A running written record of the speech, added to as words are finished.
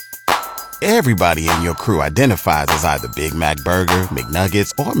Everybody in your crew identifies as either Big Mac Burger,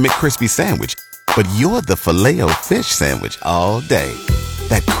 McNuggets, or McCrispy Sandwich. But you're the Filet-O-Fish Sandwich all day.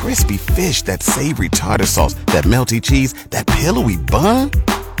 That crispy fish, that savory tartar sauce, that melty cheese, that pillowy bun.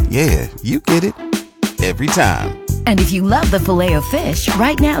 Yeah, you get it. Every time. And if you love the Filet-O-Fish,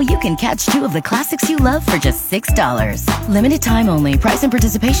 right now you can catch two of the classics you love for just $6. Limited time only. Price and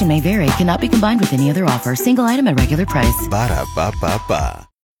participation may vary. Cannot be combined with any other offer. Single item at regular price. Ba-da-ba-ba-ba.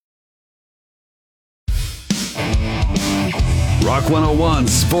 Rock 101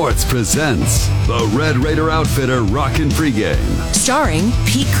 Sports presents the Red Raider Outfitter Rockin Pregame. Starring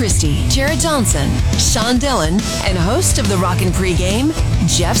Pete Christy, Jarret Johnson, Sean Dillon, and host of the Rockin Pregame,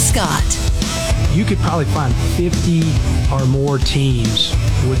 Jeff Scott. You could probably find 50 or more teams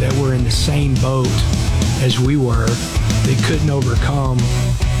that were in the same boat as we were. They couldn't overcome,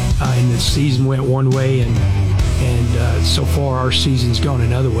 and the season went one way, and so far our season's gone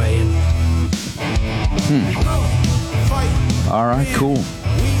another way. All right, cool.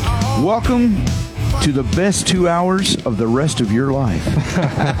 Welcome to the best 2 hours of the rest of your life.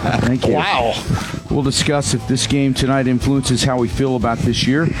 Thank you. Wow. We'll discuss if this game tonight influences how we feel about this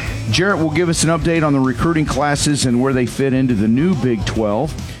year. Jarret will give us an update on the recruiting classes and where they fit into the new Big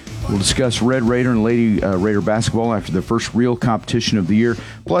 12. We'll discuss Red Raider and Lady Raider basketball after their first real competition of the year.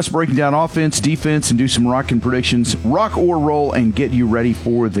 Plus, breaking down offense, defense, and do some Rockin Predictions. Rock or roll and get you ready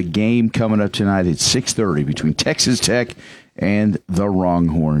for the game coming up tonight at 6:30 between Texas Tech and the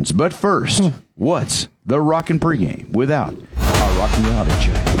Longhorns. But first, what's the Rockin Pregame without our Rockin Reality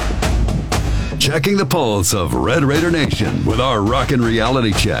Check? Checking the pulse of Red Raider Nation with our Rockin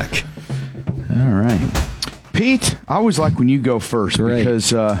Reality Check. All right. Pete, I always like when you go first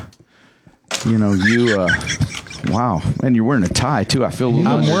because, wow. And you're wearing a tie, too. I feel a little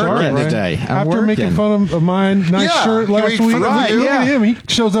I'm working today. After making fun of mine nice shirt last week, look at him. He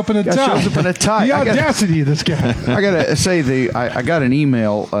shows up in a tie. The audacity of this guy. I got to say, I got an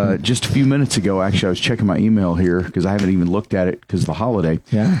email just a few minutes ago. Actually, I was checking my email here because I haven't even looked at it because of the holiday.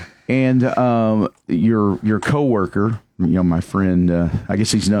 Yeah. And your coworker, my friend, I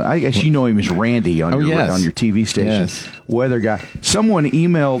guess you know him as Randy on your TV station. Yes. Weather guy. Someone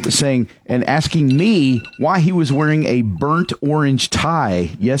emailed saying and asking me why he was wearing a burnt orange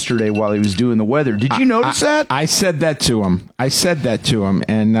tie yesterday while he was doing the weather. Did you notice that? I said that to him.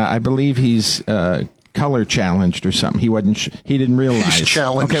 And I believe he's color challenged or something. He didn't realize. He's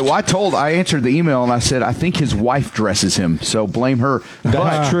challenged. Okay, well, I answered the email and I said, I think his wife dresses him, so blame her.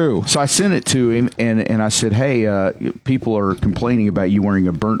 That's true. So I sent it to him and I said, hey, people are complaining about you wearing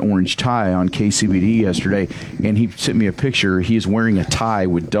a burnt orange tie on KCBD yesterday, and he sent me a picture. He is wearing a tie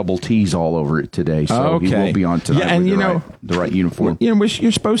with double T's all over it today, so he will be on tonight with the right uniform.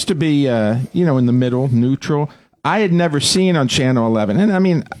 You're supposed to be, in the middle, neutral. I had never seen on Channel 11, and I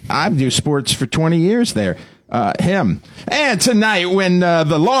mean, I do sports for 20 years there, him. And tonight, when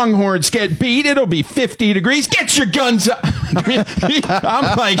the Longhorns get beat, it'll be 50 degrees. Get your guns up.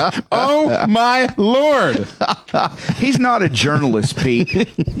 I'm like, oh, my Lord. He's not a journalist, Pete.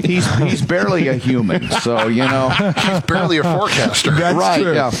 He's barely a human, so, He's barely a forecaster. That's right,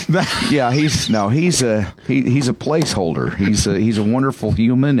 true. Yeah, he's a placeholder. He's a wonderful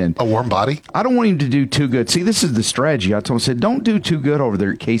human. And A warm body? I don't want him to do too good. See, this is the strategy. I told him, I said, don't do too good over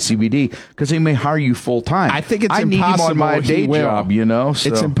there at KCBD because they may hire you full time. I think it's I need impossible him on my day job, so.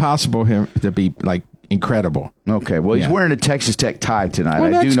 It's impossible him to be, incredible. Okay, well, he's wearing a Texas Tech tie tonight.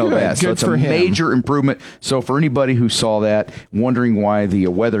 Well, I do know good. that. So Good it's a for him. major improvement. So for anybody who saw that, wondering why the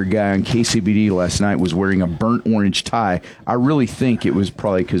weather guy on KCBD last night was wearing a burnt orange tie, I really think it was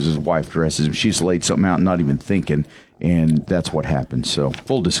probably because his wife dresses him. She's laid something out and not even thinking, and that's what happened. So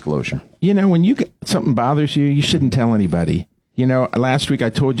full disclosure. When something bothers you, you shouldn't tell anybody. Last week I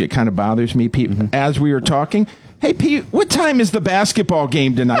told you it kind of bothers me, Pete, as we were talking. Hey, Pete, what time is the basketball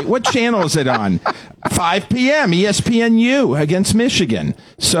game tonight? What channel is it on? 5 p.m., ESPNU against Michigan.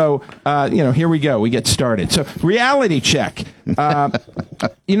 So, here we go. We get started. So, reality check. I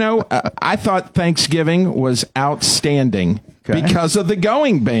thought Thanksgiving was outstanding because of the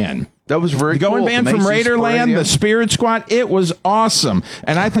going band. That was very cool. The going band from Raiderland, the Spirit Squad, it was awesome.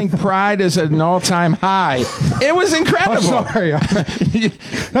 And I think Pride is at an all-time high. It was incredible. Oh, sorry.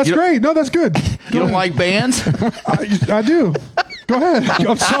 That's great. No, that's good. You don't like bands? I do. Go ahead.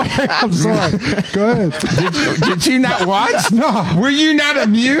 I'm sorry. Go ahead. Did you not watch? No. Were you not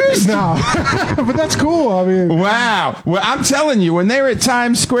amused? No. But that's cool. I mean. Wow. Well, I'm telling you, when they were at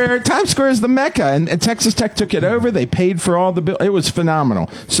Times Square is the Mecca, and Texas Tech took it over. They paid for all the bill. It was phenomenal.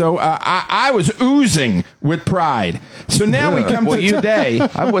 So I was oozing with pride. So now we come to today.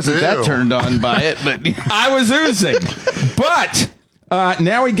 I wasn't that turned on by it, but I was oozing. But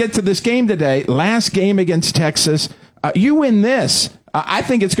now we get to this game today. Last game against Texas. You win this. I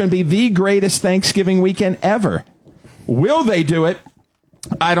think it's going to be the greatest Thanksgiving weekend ever. Will they do it?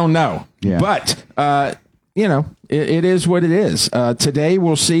 I don't know. Yeah. But, it is what it is. Today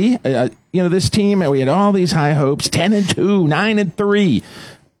we'll see. This team, we had all these high hopes, 10-2, 9-3.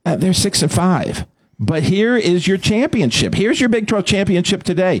 They're 6-5. But here is your championship. Here's your Big 12 championship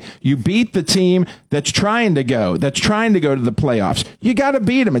today. You beat the team that's trying to go to the playoffs. You got to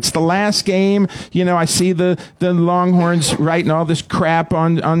beat them. It's the last game. I see the Longhorns writing all this crap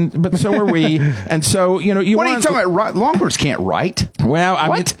on, but so are we. And so, what are you talking about? Longhorns can't write. Well, I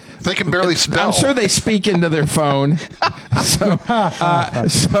mean, they can barely spell. I'm sure they speak into their phone. So,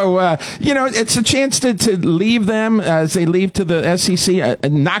 it's a chance to leave them as they leave to the SEC,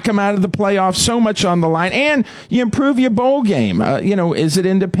 knock them out of the playoffs. So much on the line, and you improve your bowl game. Is it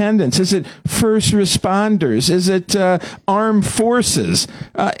independence? Is it first responders? Is it armed forces?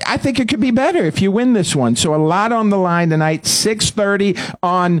 I think it could be better if you win this one. So a lot on the line tonight. 6:30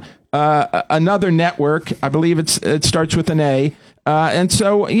 on another network. I believe it starts with an A. And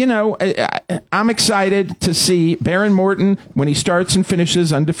so, I'm excited to see Baron Morton when he starts and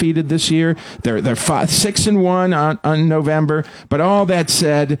finishes undefeated this year. They're 6-1 on November. But all that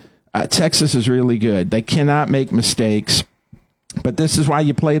said, Texas is really good. They cannot make mistakes. But this is why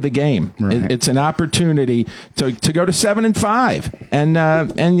you play the game. Right. It's an opportunity to go to 7-5 and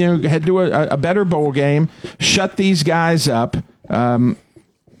head to a better bowl game, shut these guys up.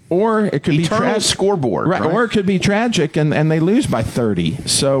 Or it could be scoreboard, right? Or it could be tragic and they lose by 30.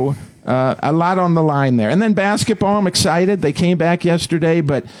 So a lot on the line there. And then basketball, I'm excited. They came back yesterday,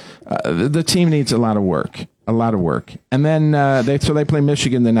 but the team needs a lot of work. And then they play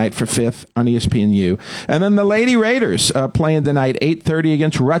Michigan tonight for 5th on ESPNU. And then the Lady Raiders playing tonight, 8:30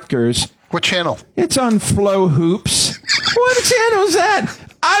 against Rutgers. What channel? It's on Flow Hoops. What channel is that?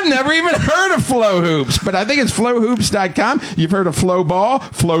 I've never even heard of Flow Hoops, but I think it's flowhoops.com. You've heard of Flow Ball,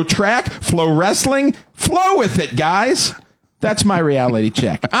 Flow Track, Flow Wrestling. Flow with it, guys. That's my reality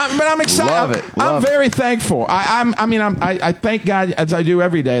check. But I'm excited. Love it. I'm very thankful. I thank God, as I do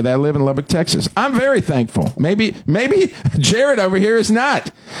every day, that I live in Lubbock, Texas. I'm very thankful. Maybe Jarret over here is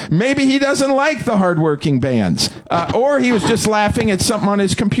not. Maybe he doesn't like the hardworking bands, or he was just laughing at something on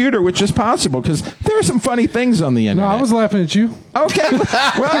his computer, which is possible because there are some funny things on the internet. No, I was laughing at you. Okay,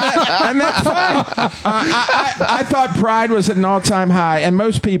 and that's fine. I thought pride was at an all-time high, and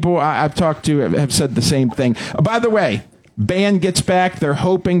most people I've talked to have said the same thing. By the way, band gets back. They're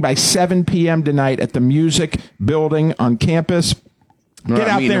hoping by 7 p.m. tonight at the Music Building on campus. Get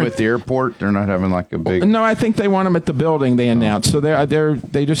out there at the airport. They're not having like a big. No, I think they want them at the building. They announced. So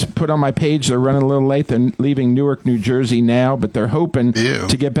they just put on my page. They're running a little late. They're leaving Newark, New Jersey now, but they're hoping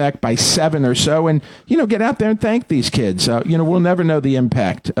to get back by 7 or so, and get out there and thank these kids. We'll never know the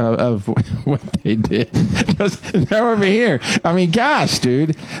impact of what they did. They're over here. I mean, gosh,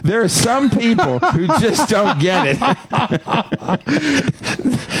 dude, there are some people who just don't get it.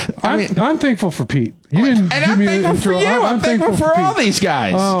 I'm thankful for Pete. You didn't and I'm thankful for you. I'm thankful for all these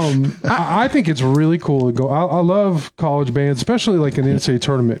guys. I think it's really cool to go. I love college bands, especially like in the NCAA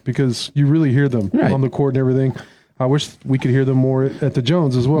tournament, because you really hear them on the court and everything. I wish we could hear them more at the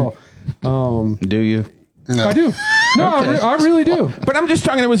Jones as well. Do you? No. I do. No, okay. I really do. But I'm just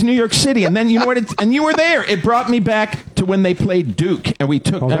talking. It was New York City, and then you know what? And you were there. It brought me back to when they played Duke, and we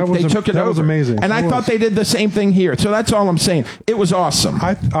took. They took it over. That was amazing. And I thought they did the same thing here. So that's all I'm saying. It was awesome.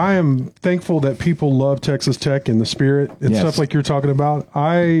 I am thankful that people love Texas Tech and the spirit and stuff like you're talking about.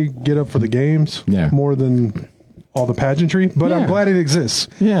 I get up for the games more than all the pageantry, but I'm glad it exists.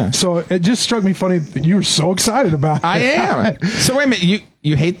 Yeah. So it just struck me funny that you were so excited about it. I am. So wait a minute.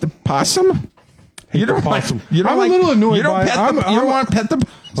 You hate the possum? You don't possum. You don't I'm a little annoyed by it. You don't want to pet the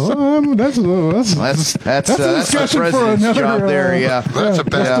possum? That's a discussion for another job there. Yeah, that's a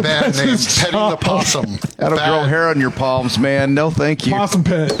bad name. Petting the possum. That'll grow hair on your palms, man. No, thank you. Possum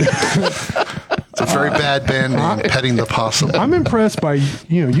pet. It's a very bad band name. Petting the possum. I'm impressed by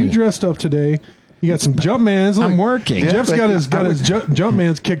you dressed up today. You got some jump mans. I'm working. Jeff's got his jump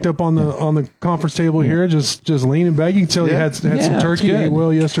mans kicked up on the conference table here, just leaning back. You can tell he had some turkey to eat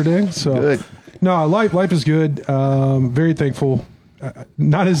well yesterday. So good. No, life is good. Very thankful.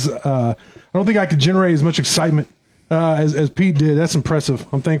 Not as I don't think I could generate as much excitement as Pete did. That's impressive.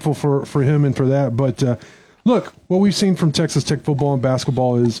 I'm thankful for him and for that. But look, what we've seen from Texas Tech football and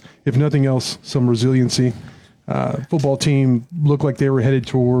basketball is, if nothing else, some resiliency. Football team looked like they were headed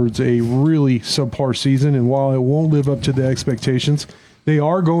towards a really subpar season, and while it won't live up to the expectations, they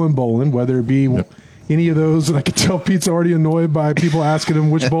are going bowling, whether it be any of those. And I can tell Pete's already annoyed by people asking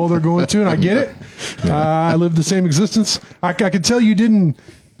him which bowl they're going to, and I get it. I live the same existence. I can tell you didn't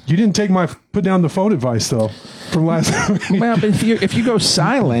take my put down the phone advice though from last time. Well, but if you go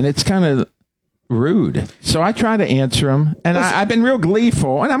silent, it's kind of rude. So I try to answer them, and I've been real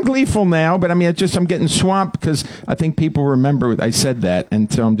gleeful, and I'm gleeful now, but I mean, I'm getting swamped because I think people remember I said that,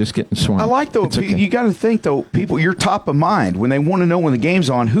 and so I'm just getting swamped. I like, though, you got to think, though, people, you're top of mind. When they want to know when the game's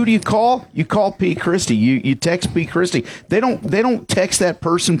on, who do you call? You call Pete Christy. You text Pete Christy. They don't text that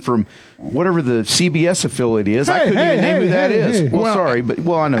person from whatever the CBS affiliate is. I couldn't even name who that is. Well, sorry, but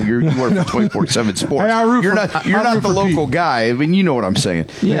I know you work for 24/7 Sports. You're not the local guy. I mean, you know what I'm saying.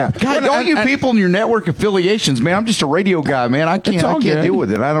 Yeah. God, all you people in your network affiliations, man, I'm just a radio guy, man. I can't deal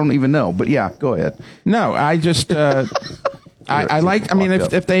with it. I don't even know. But yeah, go ahead. No, I just I like. I mean,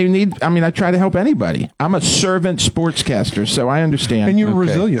 if they need, I mean, I try to help anybody. I'm a servant sportscaster, so I understand. And you're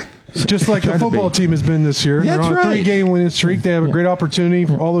resilient. Just like the football team has been this year. Yeah, they're on a 3-game winning streak. They have a great opportunity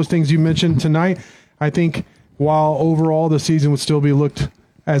for all those things you mentioned tonight. I think while overall the season would still be looked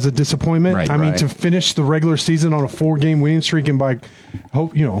as a disappointment, I mean, to finish the regular season on a 4-game winning streak and by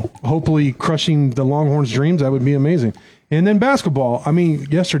hopefully crushing the Longhorns' dreams, that would be amazing. And then basketball, I mean,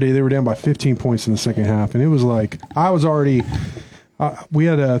 yesterday they were down by 15 points in the second half, and it was like I was already we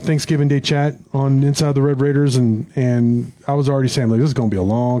had a Thanksgiving Day chat on Inside the Red Raiders, and I was already saying, like, this is going to be a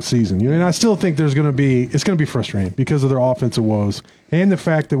long season. And I still think it's going to be frustrating because of their offensive woes and the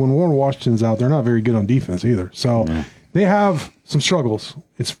fact that when Warren Washington's out, they're not very good on defense either. So they have some struggles.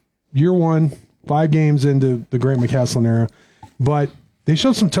 It's year 1, 5 games into the Grant McCasland era, but they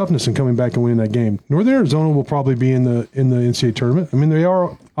showed some toughness in coming back and winning that game. Northern Arizona will probably be in the NCAA tournament. I mean, they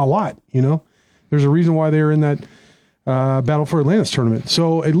are a lot. There's a reason why they are in that Battle for Atlantis tournament.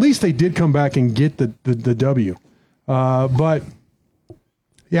 So at least they did come back and get the W. But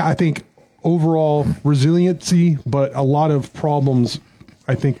yeah, I think overall resiliency, but a lot of problems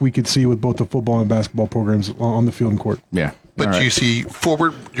I think we could see with both the football and basketball programs on the field and court. Yeah. But do you see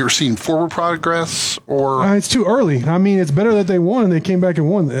you're seeing forward progress, or it's too early. I mean, it's better that they won and they came back and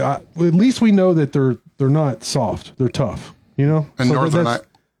won. At least we know that they're not soft. They're tough, And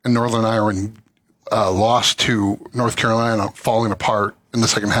Northern Ireland lost to North Carolina, falling apart in the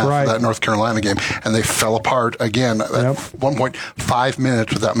second half of that North Carolina game, and they fell apart again at one point, 5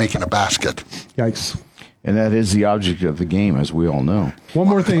 minutes without making a basket. Yikes. And that is the object of the game, as we all know. One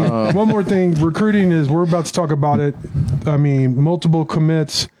more thing. Recruiting we're about to talk about it. I mean, multiple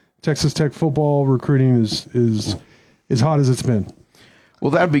commits. Texas Tech football recruiting is as hot as it's been.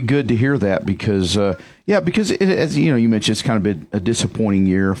 Well, that'd be good to hear that because as you mentioned, it's kind of been a disappointing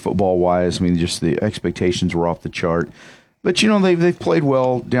year football-wise. I mean, just the expectations were off the chart. But, they've played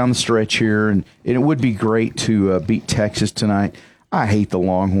well down the stretch here, and it would be great to beat Texas tonight. I hate the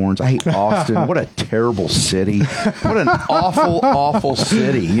Longhorns. I hate Austin. What a terrible city. What an awful, awful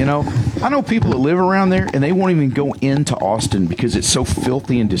city. I know people that live around there, and they won't even go into Austin because it's so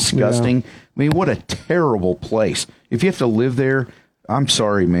filthy and disgusting. Yeah. I mean, what a terrible place. If you have to live there, I'm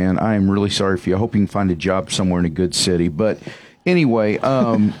sorry, man. I am really sorry for you. I hope you can find a job somewhere in a good city. But anyway, it's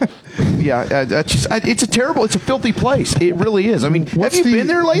a filthy place. It really is. I mean, have you been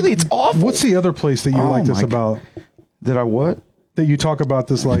there lately? It's awful. What's the other place that you like this about? That I what? That you talk about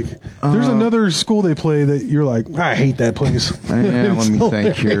this like there's another school they play that you're like, I hate that place. Let me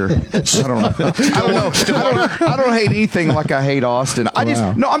think here. I don't hate anything like I hate Austin.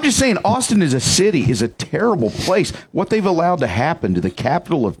 I'm just saying Austin is a terrible place. What they've allowed to happen to the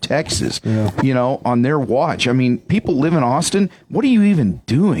capital of Texas, on their watch. I mean, people live in Austin. What are you even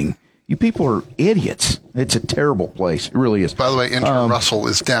doing? You people are idiots. It's a terrible place. It really is. By the way, intern Russell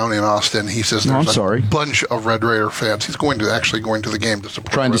is down in Austin. He says there's a bunch of Red Raider fans. He's going to the game to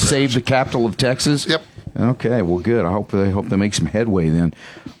support. Trying to save the capital of Texas? Yep. Okay, well, good. I hope they make some headway then.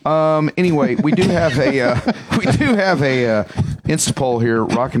 Anyway, we do have a Insta poll here,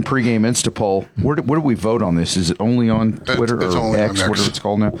 Rockin Pregame Insta poll. Where do we vote on this? Is it only on Twitter or X, whatever it's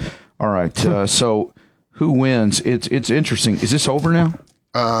called now? All right. So who wins? It's interesting. Is this over now?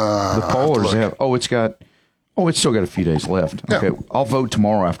 The poll, or it's still got a few days left. Yeah. Okay, I'll vote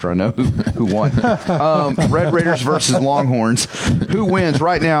tomorrow after I know who won. Red Raiders versus Longhorns. Who wins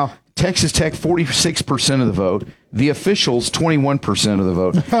right now? Texas Tech, 46% of the vote. The officials, 21% of the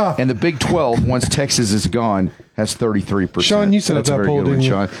vote. And the Big 12, once Texas is gone, has 33%. Sean, you set up that poll, didn't you?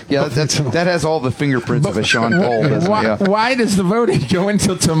 Sean. Yeah, that has all the fingerprints of a Sean poll, doesn't it? Yeah. Why does the voting go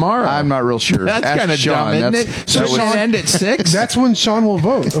until tomorrow? I'm not real sure. That's kind of dumb, isn't it? So Sean end at 6? That's when Sean will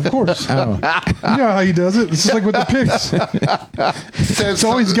vote, of course. Oh. You know how he does it. It's just like with the picks. It's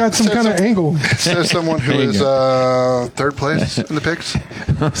always got some kind of angle. Says someone who is third place in the picks.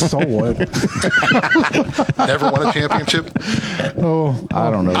 So what? Never won a championship. Oh, I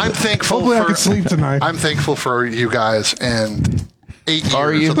don't know. I'm thankful. Hopefully, I can sleep tonight. I'm thankful for you guys and 8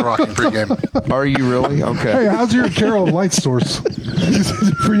 years of the Rockin Pregame. Are you really? Okay. Hey, how's your Carol light source?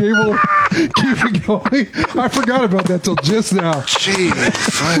 Were you able to keep it going? I forgot about that till just now. Jeez,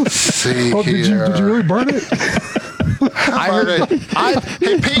 let's see. Oh, did you really burn it?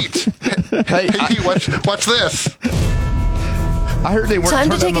 Hey, Pete. Hey, Pete, watch this. I heard they weren't Time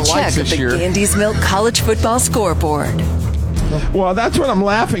to turning take on a the lights check of this the year. Gandy's Milk College Football Scoreboard. Well, that's what I'm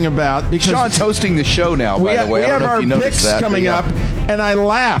laughing about. Because Sean's hosting the show now, by the way. We I don't have know our if you noticed picks that, coming yeah. up, and I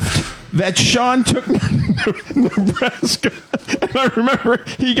laughed that Sean took Nebraska. And I remember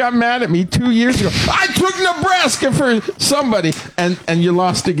he got mad at me 2 years ago. I took Nebraska for somebody, and you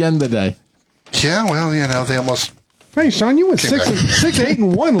lost again today. Yeah, well, they almost... Hey, Sean, you went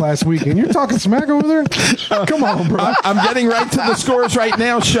 6-8-1 last weekend. You're talking smack over there? Come on, bro. I'm getting right to the scores right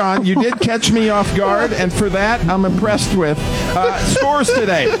now, Sean. You did catch me off guard, and for that, I'm impressed with. Scores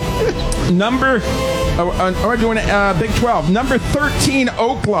today. We're doing Big 12. Number 13,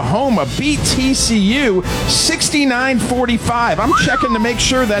 Oklahoma beat TCU 69-45. I'm checking to make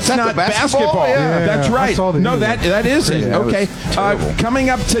sure that's not basketball. Yeah. That's right. No, that is it. Yeah, okay. Coming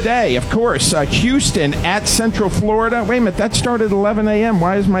up today, of course, Houston at Central Florida. Wait a minute, that started at 11 a.m.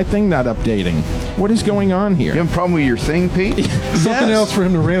 Why is my thing not updating? What is going on here? You have a problem with your thing, Pete? Something else for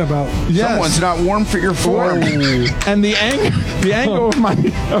him to rant about. Yes. Someone's not warm for your form. And the angle of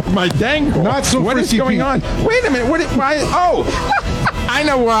my dangle. Not so what is frisky, going Pete. on? Wait a minute. Why? Oh, I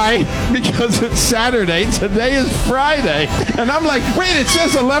know why. Because it's Saturday. Today is Friday. And I'm like, wait, it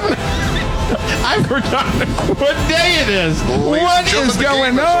says 11. I forgot what day it is. What is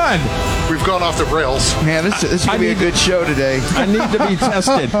going on? We've gone off the rails. Man, this is going to be a good show today. I need to be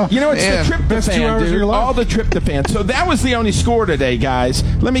tested. You know, it's the Best 2 tryptophan, hours of dude. your life. All the tryptophan. So that was the only score today, guys.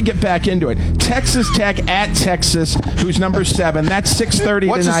 Let me get back into it. Texas Tech at Texas, who's number 7. That's 6:30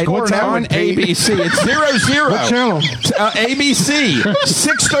 What's the tonight. score It's now, on Pete? ABC. It's 0-0. What channel? ABC.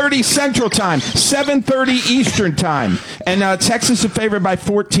 6:30 Central Time, 7:30 Eastern Time. And Texas is favored by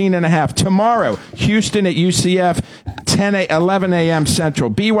 14.5. Tomorrow, Houston at UCF, 11 a.m.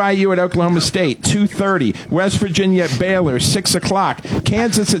 Central. BYU at Oklahoma State, 2:30. West Virginia at Baylor, 6 o'clock.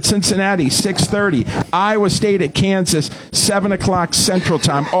 Kansas at Cincinnati, 6:30. Iowa State at Kansas, 7 o'clock Central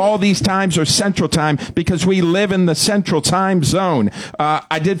Time. All these times are Central Time because we live in the Central Time Zone.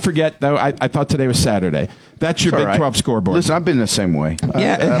 I did forget, though. I thought today was Saturday. That's your Big 12 scoreboard. Listen, I've been the same way.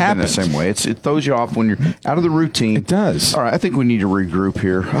 Yeah, it I've happens. been the same way. It throws you off when you're out of the routine. It does. All right, I think we need to regroup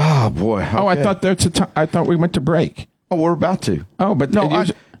here. Oh, boy. Okay. Oh, I thought I thought we went to break. Oh, we're about to. Oh, but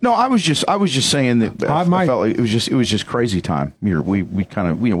No, I was just saying that I might- felt like it was just crazy time here. We kind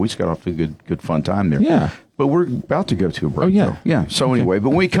of we just got off to a good fun time there. Yeah. But we're about to go to a break. Oh, yeah. though. Yeah. So anyway, but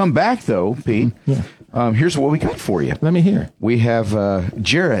when we come back though, Pete, here's what we got for you. Let me hear. We have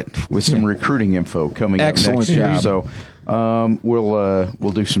Jarret with some recruiting info coming Excellent up next year. job. So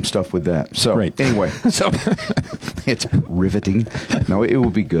we'll do some stuff with that. So Great. anyway, so it's riveting. No, it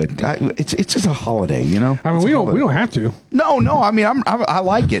will be good. It's just a holiday, you know. I mean, we don't have to. No. I mean, I I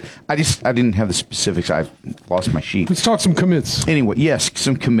like it. I didn't have the specifics. I've lost my sheet. Let's talk some commits. Anyway, yes,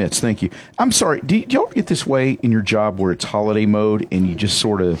 some commits. Thank you. I'm sorry. Do y'all get this way in your job where it's holiday mode and you just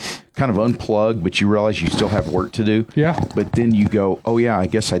sort of kind of unplug, but you realize you still have work to do? Yeah. But then you go, oh, yeah, I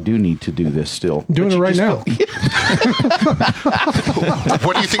guess I do need to do this still. Doing But it you right just now.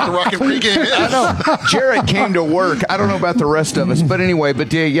 What do you think the Rockin Pregame is? I know. Jarret came to work. I don't know about the rest of us. But anyway,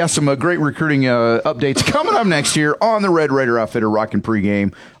 some great recruiting updates coming up next year on the Red Raider Outfitter Rockin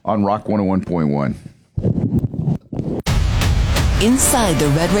Pregame on Rock 101.1. Inside the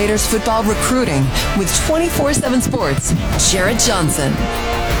Red Raiders football recruiting with 24/7 Sports, Jarret Johnson.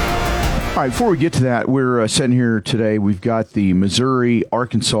 All right, before we get to that, we're sitting here today. We've got the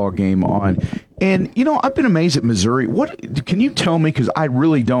Missouri-Arkansas game on. And, you know, I've been amazed at Missouri. What can you tell me, because I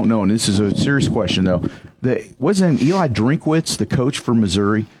really don't know, and this is a serious question, though, wasn't Eli Drinkwitz the coach for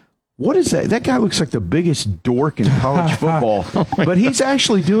Missouri? What is that? That guy looks like the biggest dork in college football, but he's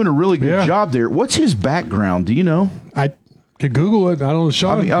actually doing a really good job there. What's his background? Do you know? I could Google it. I don't know,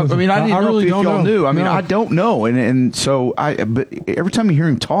 Sean. I didn't know really if don't y'all know. knew. I mean, No. I don't know, but every time you hear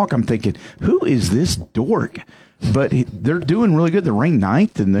him talk, I'm thinking, who is this dork? But they're doing really good. They're ranked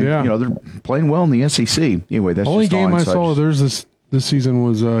 9th, and they're playing well in the SEC. Anyway, that's only just game I saw of theirs this season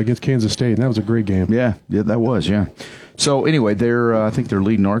was against Kansas State, and that was a great game. Yeah, that was. Yeah. So anyway, I think they're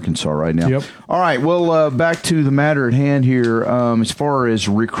leading Arkansas right now. Yep. All right. Well, back to the matter at hand here. As far as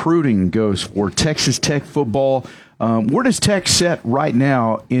recruiting goes for Texas Tech football, where does Tech set right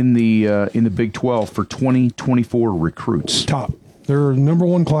now in the Big 12 for 2024 recruits? Top. They're number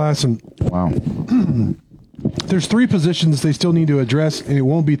 1 class, and wow. There's 3 positions they still need to address, and it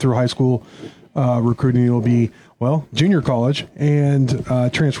won't be through high school recruiting. It'll be junior college and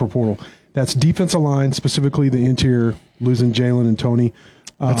transfer portal. That's defensive line, specifically the interior, losing Jalen and Tony.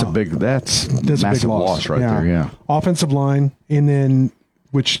 That's a massive big loss right there. Yeah. Offensive line, and then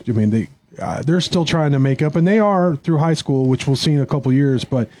they're still trying to make up, and they are through high school, which we'll see in a couple years.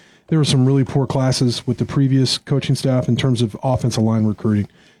 But there were some really poor classes with the previous coaching staff in terms of offensive line recruiting.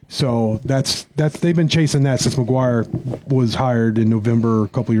 So that's they've been chasing that since McGuire was hired in November a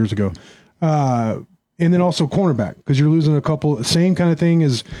couple years ago. And then also cornerback, because you're losing a couple, same kind of thing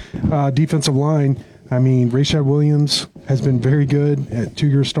as defensive line. I mean, Rashad Williams has been very good at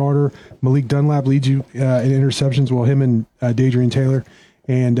 2-year starter. Malik Dunlap leads you in interceptions, him and Dadrian Taylor.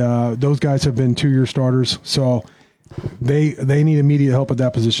 And those guys have been 2-year starters. So they need immediate help at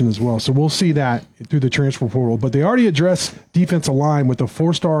that position as well. So we'll see that through the transfer portal. But they already addressed defensive line with a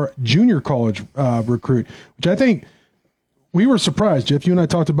 4-star junior college recruit, which I think – we were surprised, Jeff. You and I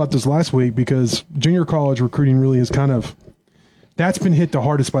talked about this last week because junior college recruiting really is that's been hit the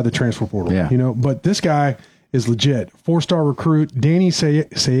hardest by the transfer portal. Yeah. But this guy is legit. 4-star recruit, Danny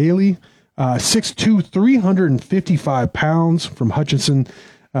Saeli, 6'2", 355 pounds from Hutchinson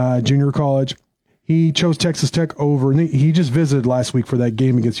Junior College. He chose Texas Tech over, and he just visited last week for that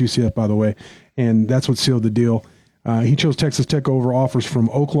game against UCF, by the way, and that's what sealed the deal. He chose Texas Tech over offers from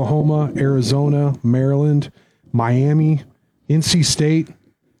Oklahoma, Arizona, Maryland, Miami, NC State,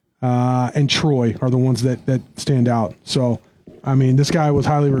 and Troy are the ones that stand out. So, I mean, this guy was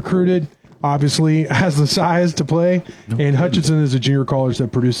highly recruited, obviously has the size to play, and Hutchinson is a junior college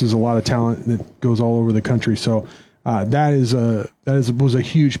that produces a lot of talent that goes all over the country. So that was a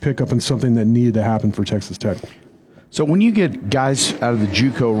huge pickup and something that needed to happen for Texas Tech. So when you get guys out of the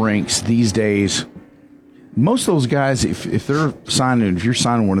JUCO ranks these days, most of those guys, if you're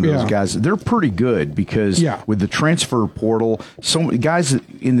signing one of those guys, they're pretty good because with the transfer portal, so many guys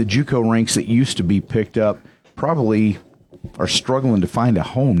in the JUCO ranks that used to be picked up probably are struggling to find a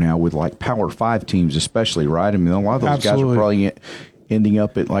home now with like Power 5 teams, especially, right? I mean, a lot of those guys are probably ending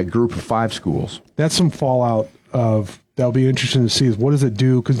up at like Group of 5 schools. That's some fallout that'll be interesting to see is what does it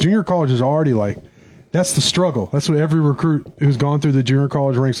do? Because junior college is already that's the struggle. That's what every recruit who's gone through the junior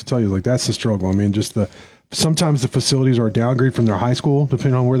college ranks will tell you. That's the struggle. I mean, sometimes the facilities are a downgrade from their high school,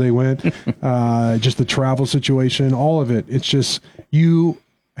 depending on where they went. Just the travel situation, all of it. It's just you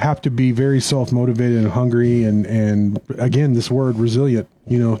have to be very self-motivated and hungry, and again, this word resilient.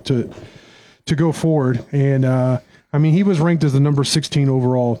 To go forward. And I mean, he was ranked as the number 16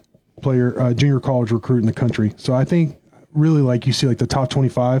 overall player, junior college recruit in the country. So I think really you see the top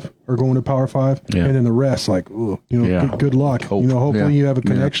 25 are going to Power 5, and then the rest good luck. Hopefully you have a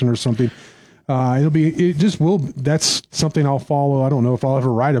connection or something. That's something I'll follow. I don't know if I'll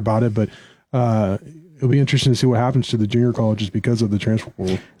ever write about it, but it'll be interesting to see what happens to the junior colleges because of the transfer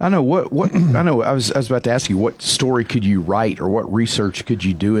portal. I know I know. I was about to ask you, what story could you write or what research could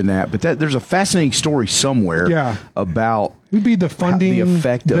you do in that? But there's a fascinating story somewhere about would be the funding, the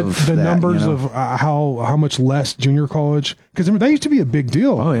effect of the that, numbers of how much less junior college, because that used to be a big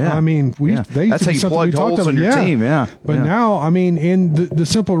deal. Oh yeah, I mean that's how you plugged holes in your team. But now, I mean, and the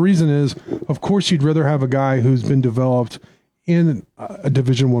simple reason is, of course, you'd rather have a guy who's been developed in a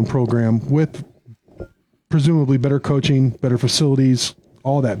Division I program with presumably better coaching, better facilities,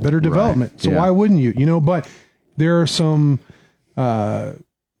 all that, better development. So why wouldn't you? But there are some, there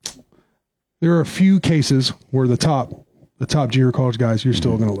are a few cases where the top junior college guys you're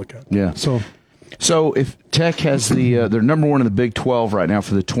still going to look at. Yeah. So if Tech has they're number 1 in the Big 12 right now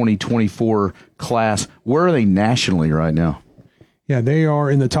for the 2024 class, where are they nationally right now? Yeah, they are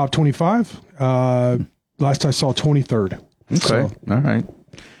in the top 25. Last I saw, 23rd. Okay. So, all right.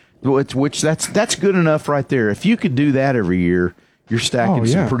 Which that's good enough right there. If you could do that every year, you're stacking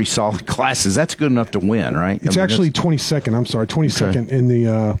some pretty solid classes. That's good enough to win, right? It's actually 22nd. I'm sorry, 22nd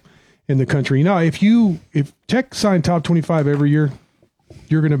in the country. If Tech signed top 25 every year,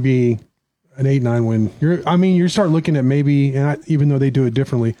 you're going to be an 8-9 win. You start looking at maybe, and even though they do it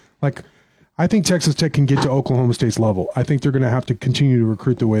differently, I think Texas Tech can get to Oklahoma State's level. I think they're going to have to continue to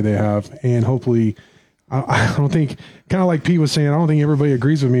recruit the way they have, and hopefully. I don't think, kind of like Pete was saying, I don't think everybody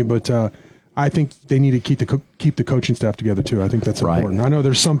agrees with me, but I think they need to keep the coaching staff together too. I think that's important. I know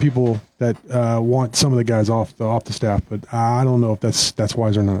there's some people that want some of the guys off the staff, but I don't know if that's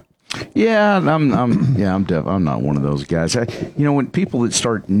wise or not. Yeah, I'm not one of those guys. When people that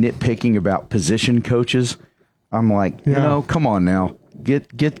start nitpicking about position coaches, I'm like, come on now.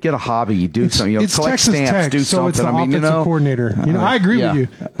 Get a hobby, do something. It's collect Texas stamps, Tech, do so something. it's the offensive coordinator. I agree with you,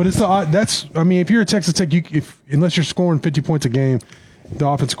 but it's if you're at Texas Tech, unless you're scoring 50 points a game, the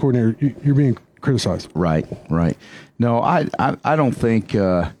offensive coordinator, you're being criticized. Right. No, I don't think.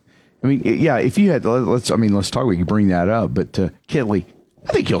 If you had, let's talk. We can bring that up, but Kitley,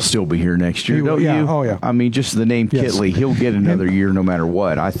 I think he'll still be here next year, don't you? Oh yeah. I mean, just the name Kitley, he'll get another year no matter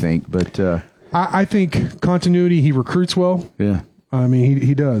what. I think, but I think continuity. He recruits well. Yeah. I mean,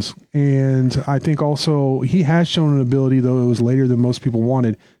 he does. And I think also he has shown an ability, though it was later than most people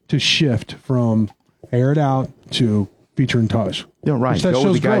wanted, to shift from air it out to feature and touch. Yeah, right. Go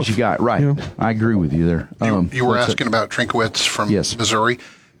with the guys you got. Right. I agree with you there. You were asking about Trinkowitz from Missouri.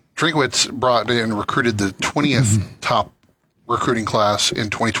 Trinkowitz brought in and recruited the 20th top recruiting class in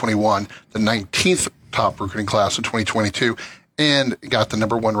 2021, the 19th top recruiting class in 2022, and got the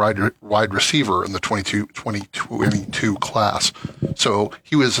number one wide receiver in the 2022 class. So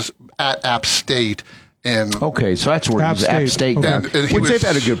he was at App State. And so that's where App State. Okay. And they've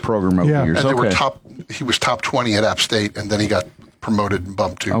had a good program over the years. And he was top 20 at App State, and then he got promoted and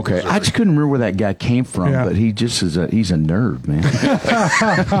bumped to Missouri. I just couldn't remember where that guy came from, but he just he's a nerd, man.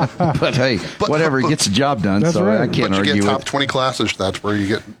 But hey, whatever, he gets the job done, so right. I can't argue with it. You get top 20 classes, that's where you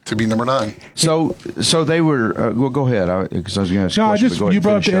get to be number 9. So they were, go ahead, because I was going to ask you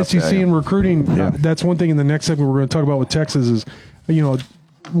brought up the SEC and recruiting. That's one thing in the next segment we're going to talk about with Texas is,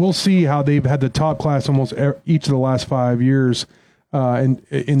 we'll see how they've had the top class almost each of the last 5 years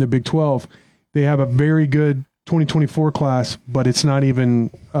in the Big 12. They have a very good 2024 class, but it's not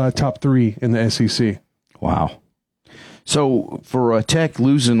even top 3 in the SEC. Wow. So for Tech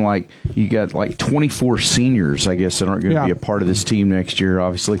losing, you got 24 seniors, I guess, that aren't going to be a part of this team next year,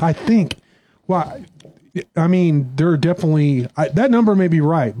 obviously. I think, they're definitely, that number may be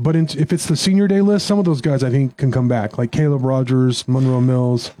right, but if it's the senior day list, some of those guys I think can come back, like Caleb Rogers, Monroe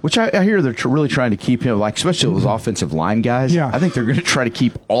Mills. Which I hear they're really trying to keep him, especially those offensive line guys. Yeah. I think they're going to try to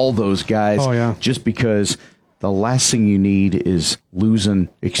keep all those guys just because the last thing you need is losing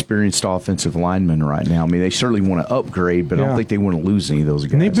experienced offensive linemen right now. I mean, they certainly want to upgrade, but I don't think they want to lose any of those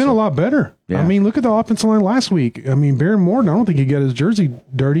guys. And they've been a lot better. Yeah. I mean, look at the offensive line last week. I mean, Baron Morton, I don't think he got his jersey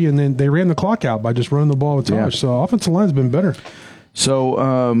dirty, and then they ran the clock out by just running the ball with touch. So offensive line's been better.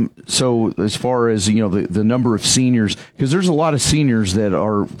 So as far as the number of seniors, because there's a lot of seniors that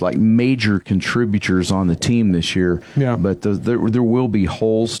are major contributors on the team this year. Yeah. But there will be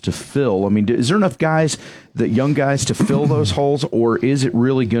holes to fill. I mean, is there enough young guys to fill those holes, or is it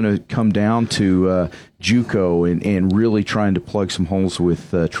really going to come down to JUCO and really trying to plug some holes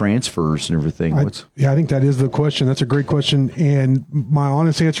with transfers and everything? I think that is the question. That's a great question, and my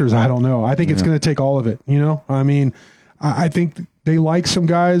honest answer is I don't know. I think it's going to take all of it. I mean, I think they like some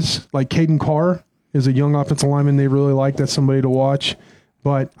guys like Caden Carr is a young offensive lineman they really like. That's somebody to watch,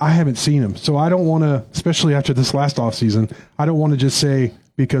 but I haven't seen him. So I don't want to, especially after this last offseason, I don't want to just say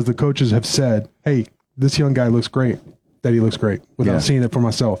because the coaches have said, hey, this young guy looks great, that he looks great without seeing it for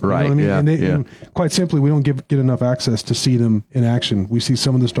myself. Right. You know what I mean? And quite simply, we don't get enough access to see them in action. We see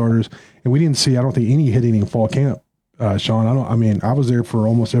some of the starters, and we didn't see, I don't think, any hitting in fall camp, Sean. I was there for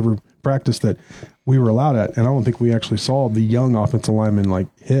almost every practice that we were allowed at, and I don't think we actually saw the young offensive lineman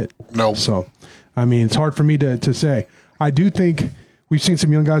hit. No. So, I mean, it's hard for me to say. I do think we've seen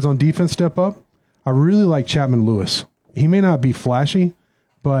some young guys on defense step up. I really like Chapman Lewis. He may not be flashy,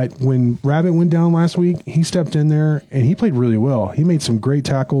 but when Rabbit went down last week, he stepped in there and he played really well. He made some great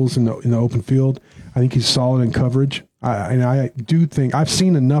tackles in the open field. I think he's solid in coverage. And I do think I've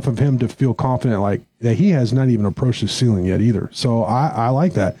seen enough of him to feel confident that he has not even approached his ceiling yet either. So I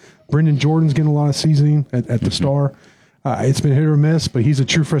like that. Brendan Jordan's getting a lot of seasoning at the Star. It's been hit or miss, but he's a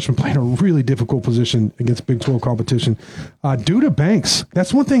true freshman playing a really difficult position against Big 12 competition. Duda Banks,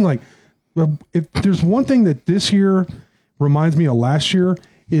 that's one thing. If there's one thing that this year reminds me of last year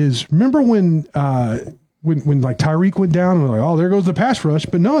is remember when Tyreek went down and we're like, oh, there goes the pass rush.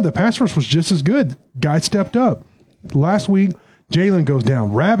 But no, the pass rush was just as good. Guy stepped up. Last week, Jalen goes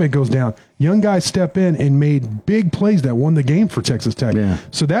down. Rabbit goes down. Young guys step in and made big plays that won the game for Texas Tech. Yeah.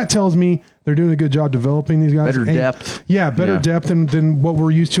 So that tells me they're doing a good job developing these guys. Better depth. Yeah, better depth than what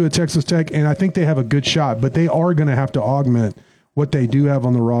we're used to at Texas Tech. And I think they have a good shot. But they are going to have to augment what they do have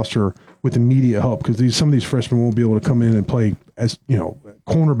on the roster with immediate help because some of these freshmen won't be able to come in and play as,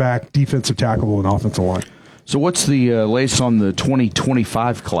 cornerback, defensive tackle, and offensive line. So what's the latest on the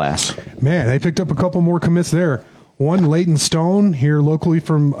 2025 class? Man, they picked up a couple more commits there. One, Leighton Stone, here locally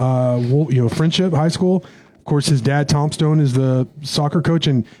from Friendship High School. Of course, his dad, Tom Stone, is the soccer coach.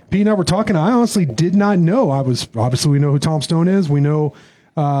 And Pete and I were talking. I honestly did not know. Obviously, we know who Tom Stone is. We know,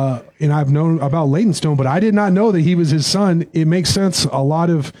 and I've known about Leighton Stone, but I did not know that he was his son. It makes sense.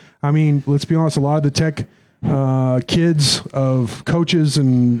 Let's be honest, a lot of the Tech kids of coaches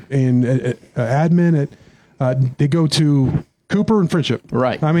and admin they go to Cooper and Friendship.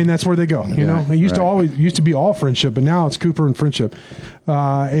 Right. I mean, that's where they go. You know, it used to be all Friendship, but now it's Cooper and Friendship.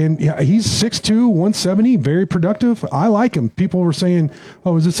 And he's 6'2", 170, very productive. I like him. People were saying,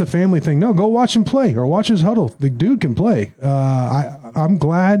 "Oh, is this a family thing?" No, go watch him play or watch his huddle. The dude can play. I'm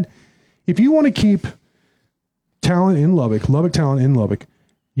glad. If you want to keep talent in Lubbock talent in Lubbock,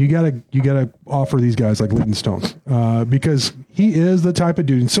 you gotta offer these guys like Leighton Stone because he is the type of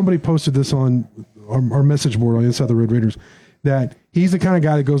dude. And somebody posted this on our message board on Inside the Red Raiders, that he's the kind of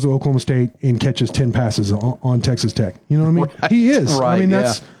guy that goes to Oklahoma State and catches 10 passes on Texas Tech. You know what I mean? Right. He is. Right. I mean,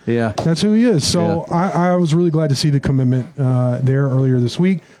 that's who he is. So I was really glad to see the commitment there earlier this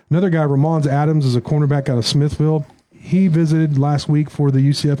week. Another guy, Ramon Adams, is a cornerback out of Smithville. He visited last week for the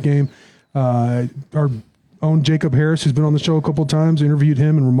UCF game. Our own Jacob Harris, who's been on the show a couple of times, interviewed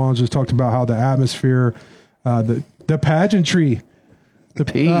him, and Ramon just talked about how the atmosphere, the pageantry,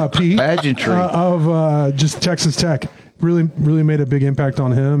 pageantry of just Texas Tech really made a big impact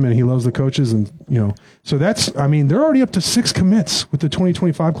on him, and he loves the coaches, and so they're already up to 6 commits with the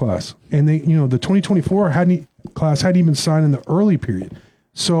 2025 class, and the 2024 class hadn't even signed in the early period.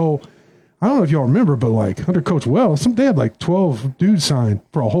 So I don't know if y'all remember, but like under Coach Wells, they had like 12 dudes signed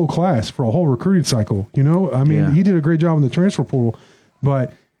for a whole class for a whole recruiting cycle. He did a great job in the transfer portal,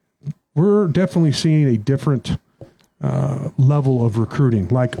 but we're definitely seeing a different level of recruiting.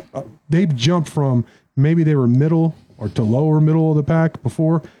 Like they've jumped from maybe they were middle or to lower middle of the pack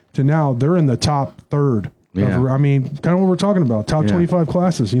before to now they're in the top third. Kind of what we're talking about, top 25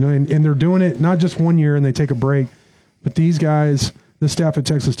 classes, and they're doing it not just one year and they take a break, but these guys, the staff at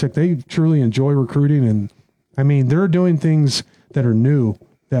Texas Tech, they truly enjoy recruiting. And they're doing things that are new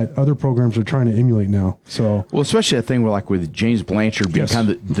that other programs are trying to emulate now. So, well, especially that thing with James Blanchard being kind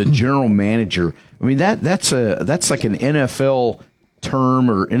of the general manager. I mean, that's like an NFL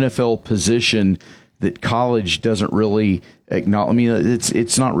term or NFL position that college doesn't really acknowledge. I mean,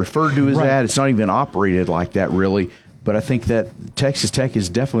 it's not referred to as that. It's not even operated like that, really. But I think that Texas Tech is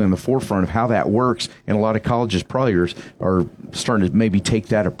definitely on the forefront of how that works, and a lot of colleges probably are starting to maybe take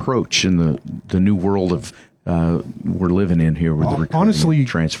that approach in the new world of we're living in here with the recruiting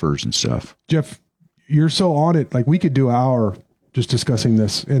transfers and stuff. Jeff, you're so on it. Like we could do an hour just discussing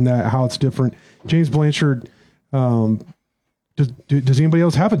this and how it's different. James Blanchard. Does anybody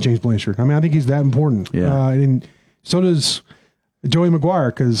else have a James Blanchard? I mean, I think he's that important. Yeah. And so does Joey McGuire,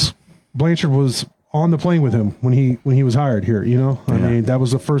 because Blanchard was on the plane with him when he was hired here. I mean, that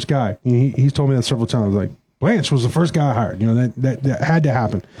was the first guy. He's told me that several times. Like Blanche was the first guy hired. That had to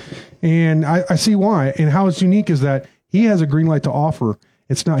happen, and I see why. And how it's unique is that he has a green light to offer.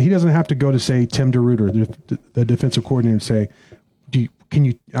 It's not. He doesn't have to go to say Tim DeRuyter, the defensive coordinator, and say, "Can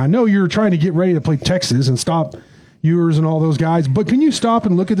you? I know you're trying to get ready to play Texas and stop Ewers and all those guys, but can you stop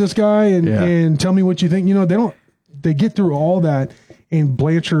and look at this guy and tell me what you think?" They get through all that, and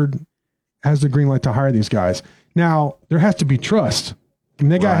Blanchard has the green light to hire these guys. Now, there has to be trust.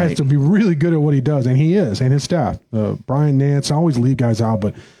 And that guy has to be really good at what he does, and he is, and his staff. Brian Nance, I always leave guys out,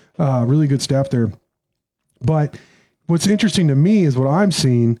 but really good staff there. But what's interesting to me is what I'm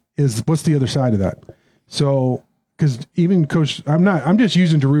seeing is what's the other side of that. So, because even Coach, I'm just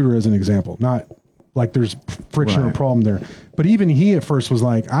using DeRuyter as an example, not like there's friction or problem there. But even he at first was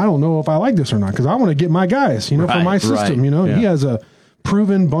like, I don't know if I like this or not, because I want to get my guys, for my system. He has a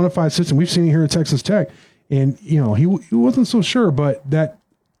proven bona fide system. We've seen it here at Texas Tech. And, he wasn't so sure, but that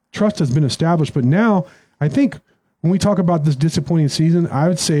trust has been established. But now I think when we talk about this disappointing season, I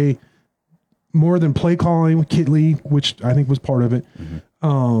would say more than play calling with Kitley, which I think was part of it,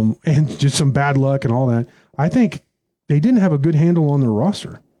 and just some bad luck and all that, I think they didn't have a good handle on their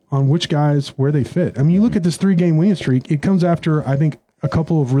roster, on which guys, where they fit. I mean, you look at this 3-game winning streak, it comes after, I think, a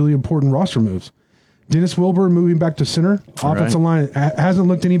couple of really important roster moves. Dennis Wilburn moving back to center. Offensive line hasn't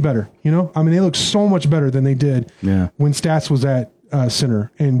looked any better. They look so much better than they did when Stats was at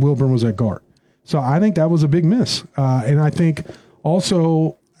center and Wilburn was at guard. So I think that was a big miss. And I think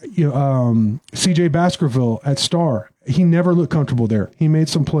also, C.J. Baskerville at star, he never looked comfortable there. He made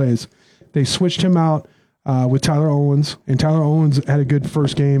some plays. They switched him out with Tyler Owens, and Tyler Owens had a good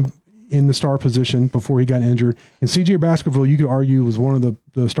first game. in the star position before he got injured. And C.J. Baskerville, you could argue, was one of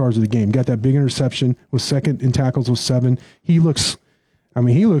the stars of the game. Got that big interception, was second in tackles with 7. He looks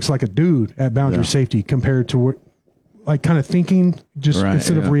like a dude at boundary safety compared to what, like, kind of thinking just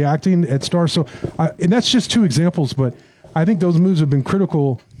instead of reacting at star. So, and that's just 2 examples, but I think those moves have been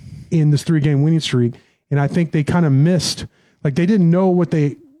critical in this 3-game winning streak. And I think they kind of missed, like, they didn't know what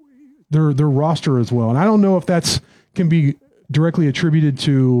their roster as well. And I don't know if can be directly attributed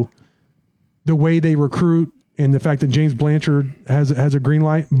to the way they recruit and the fact that James Blanchard has a green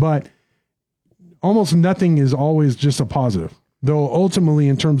light, but almost nothing is always just a positive. Though ultimately,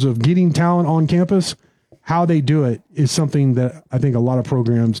 in terms of getting talent on campus, how they do it is something that I think a lot of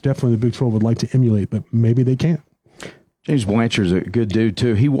programs, definitely the Big 12, would like to emulate, but maybe they can't. James Blanchard's a good dude,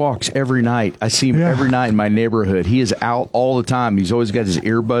 too. He walks every night. I see him every night in my neighborhood. He is out all the time. He's always got his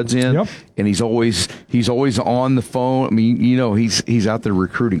earbuds in, and he's always on the phone. I mean, he's out there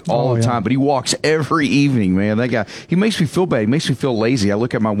recruiting all the time, but he walks every evening, man. That guy, he makes me feel bad. He makes me feel lazy. I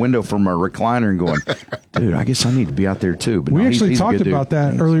look at my window from my recliner and going, dude, I guess I need to be out there, too. But we actually talked about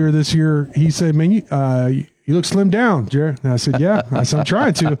that earlier this year. He said, man, you look slimmed down, Jarret. And I said, yeah. I said, I'm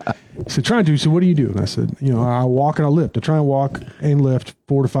trying to. He said, trying to. So what do you do? And I said, I walk and I lift. I try and walk and lift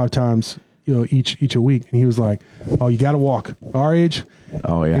 4 to 5 times, each a week. And he was like, oh, you got to walk. Our age.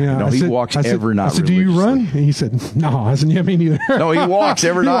 Oh, yeah. No, he walks every night. I said, do you run? And he said, no. I said, yeah, me neither. No, he walks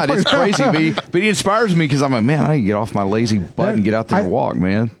every night. It's crazy. But he inspires me because I'm like, man, I can get off my lazy butt and get out there and walk,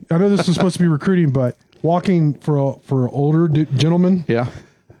 man. I know this was supposed to be recruiting, but walking for older gentlemen. Yeah.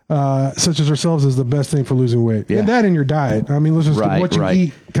 Such as ourselves is the best thing for losing weight. Yeah. And that in your diet. I mean, what you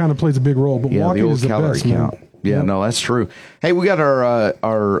eat kind of plays a big role, but walking is the best. Count. Yeah, no, that's true. Hey, we got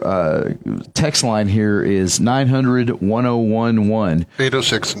our text line here is 900-1011.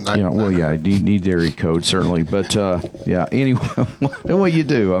 806. You need the area code, certainly. But, anyway, what you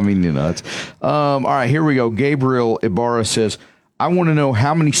do. I mean, it's... all right, here we go. Gabriel Ibarra says, I want to know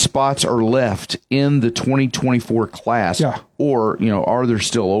how many spots are left in the 2024 class, or, are there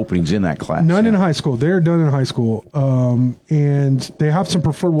still openings in that class? None in high school. They're done in high school. And they have some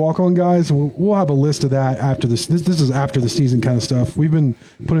preferred walk-on guys. And we'll have a list of that after this. This is after the season kind of stuff. We've been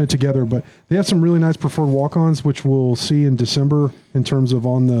putting it together, but they have some really nice preferred walk-ons, which we'll see in December in terms of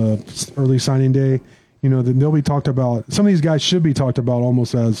on the early signing day. They'll be talked about. Some of these guys should be talked about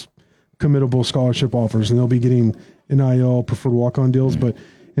almost as committable scholarship offers, and they'll be getting NIL preferred walk-on deals. But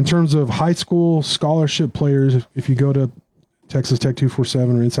in terms of high school scholarship players, if you go to Texas Tech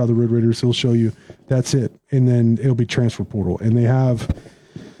 247 or Inside the Red Raiders, it'll show you that's it. And then it'll be transfer portal. And they have,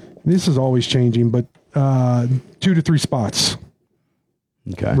 this is always changing, but 2 to 3 spots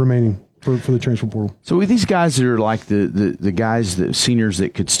remaining for the transfer portal. So with these guys that are like the guys, the seniors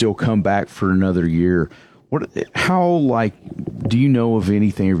that could still come back for another year, do you know of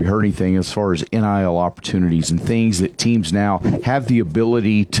anything, have you heard anything as far as NIL opportunities and things that teams now have the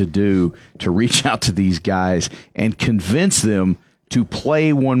ability to do to reach out to these guys and convince them to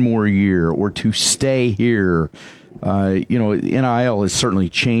play one more year or to stay here? NIL has certainly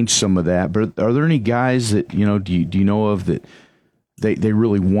changed some of that, but are there any guys that, do you know of that they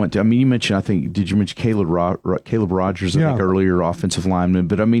really want to? I mean, you mentioned, did you mention Caleb Rogers, I think earlier, offensive lineman,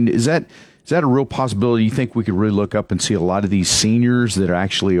 but I mean, is that a real possibility? You think we could really look up and see a lot of these seniors that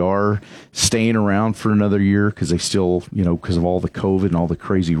actually are staying around for another year because they still, because of all the COVID and all the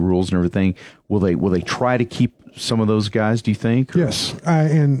crazy rules and everything? Will they try to keep some of those guys, do you think? Yes,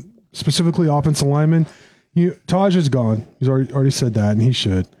 and specifically offensive linemen. Taj is gone. He's already said that, and he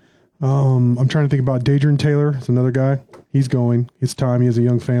should. I'm trying to think about Dadrian Taylor. It's another guy. He's going. It's time. He has a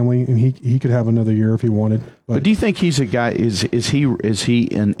young family, and he could have another year if he wanted. But do you think he's a guy? Is he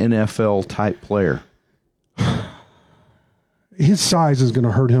an NFL type player? His size is going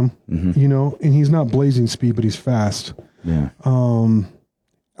to hurt him, and he's not blazing speed, but he's fast. Yeah.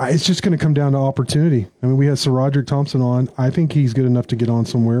 It's just going to come down to opportunity. I mean, we had Sir Roderick Thompson on. I think he's good enough to get on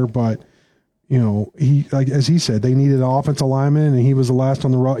somewhere, but he, like as he said, they needed an offensive lineman, and he was the last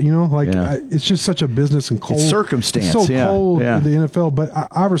on the road. It's just such a business and cold. It's circumstance. It's so cold in the NFL, but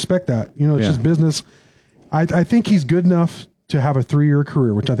I respect that. It's just business. I think he's good enough to have a 3-year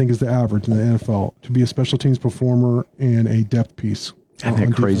career, which I think is the average in the NFL, to be a special teams performer and a depth piece. Isn't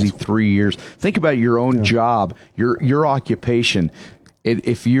that crazy? Defense. 3 years. Think about your own job, your occupation.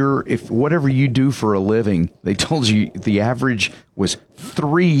 If whatever you do for a living, they told you the average was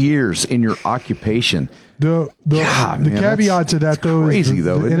 3 years in your occupation. The caveat to that though is the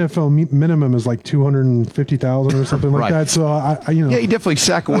NFL minimum is like $250,000 or something like that. So you definitely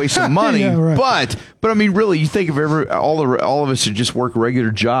sack away some money, but I mean, really, you think of all of us who just work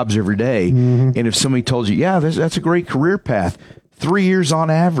regular jobs every day, and if somebody told you, that's a great career path, 3 years on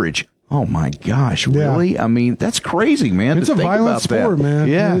average. Oh my gosh! Really? I mean, that's crazy, man. It's a violent sport, man.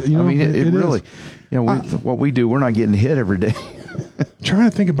 Yeah, I mean, it really. What we do, we're not getting hit every day.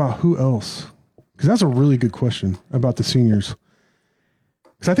 Trying to think about who else, because that's a really good question about the seniors.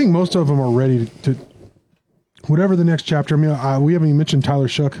 Because I think most of them are ready to whatever the next chapter. I mean, we haven't even mentioned Tyler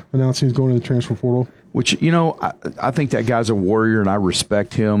Shuck announcing he's going to the transfer portal. Which, I think that guy's a warrior, and I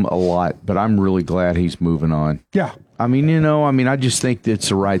respect him a lot, but I'm really glad he's moving on. Yeah. I mean, I just think it's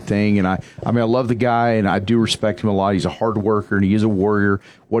the right thing, and I love the guy, and I do respect him a lot. He's a hard worker, and he is a warrior.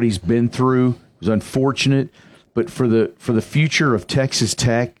 What he's been through was unfortunate, but for the future of Texas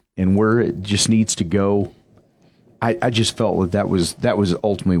Tech and where it just needs to go, I just felt that was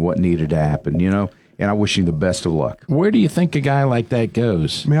ultimately what needed to happen, and I wish him the best of luck. Where do you think a guy like that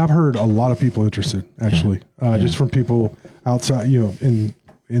goes? I mean, I've heard a lot of people interested, actually, just from people outside, in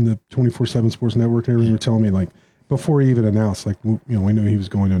the 24/7 Sports Network and everything were telling me, like, before he even announced, like, we knew he was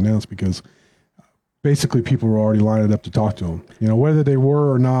going to announce because basically people were already lining up to talk to him. Whether they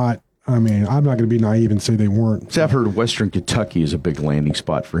were or not, I mean, I'm not going to be naive and say they weren't. So I've heard Western Kentucky is a big landing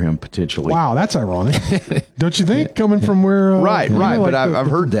spot for him potentially. Wow, that's ironic, don't you think? Coming from where, right. But I've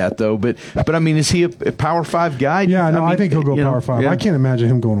heard that though. But I mean, is he a Power 5 guy? Yeah, no, I think he'll go Power 5. Yeah. I can't imagine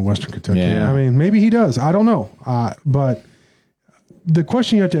him going to Western Kentucky. Yeah. I mean, maybe he does. I don't know. But the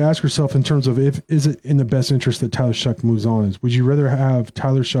question you have to ask yourself in terms of is it in the best interest that Tyler Shuck moves on is, would you rather have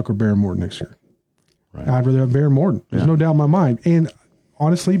Tyler Shuck or Baron Morton next year? Right. I'd rather have Baron Morton. There's no doubt in my mind. And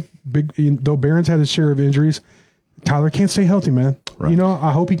honestly, though Barron's had his share of injuries, Tyler can't stay healthy, man. Right.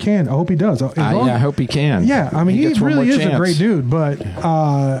 I hope he can. I hope he does. I hope he can. Yeah, I mean, he really is a great dude, but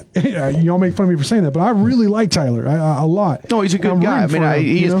y'all make fun of me for saying that, but I really like Tyler a lot. No, he's a good guy. I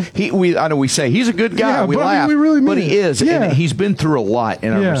mean, I know we say he's a good guy. We laugh, we really mean but he is, and he's been through a lot,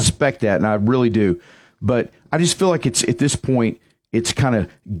 and I respect that, and I really do. But I just feel like it's at this point, it's kind of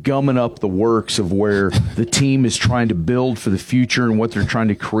gumming up the works of where the team is trying to build for the future and what they're trying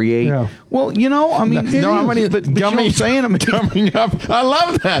to create. Yeah. Well, but you know what I'm saying? Gumming up. I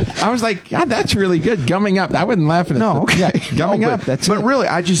love that. I was like, God, that's really good. Gumming up. I wasn't laughing at that. No, okay. Yeah, gumming up. That's but really,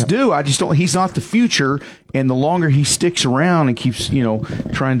 I just don't. He's not the future. And the longer he sticks around and keeps,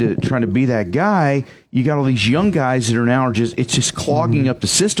 trying to be that guy, you got all these young guys that are now it's just clogging up the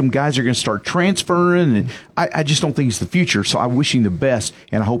system. Guys are going to start transferring, and I just don't think he's the future. So I wish him the best,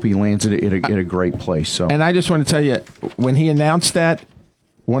 and I hope he lands at a great place. So, and I just want to tell you, when he announced that,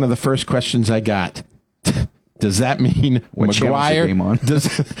 one of the first questions I got. Does that mean McGuire? Does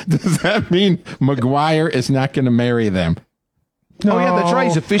that mean McGuire is not going to marry them? No, that's right.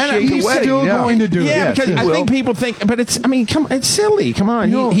 He's officiating the wedding. He's still going to do it. Yeah, because I think people think, but it's silly. Come on.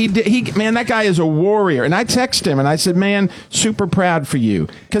 Man, that guy is a warrior. And I texted him and I said, man, super proud for you.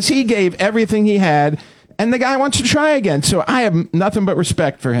 Because he gave everything he had, and the guy wants to try again. So I have nothing but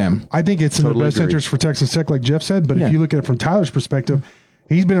respect for him. I think it's in the best interest for Texas Tech, like Jeff said. But if you look at it from Tyler's perspective,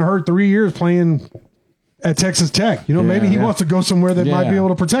 he's been hurt 3 years playing at Texas Tech. Maybe he wants to go somewhere that might be able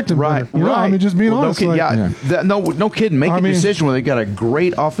to protect him. Right. I mean, just being honest. No kidding. Make a decision where they got a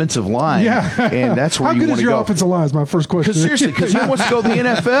great offensive line. Yeah. And that's where you want to go. How good is your offensive line is my first question. Because he wants to go to the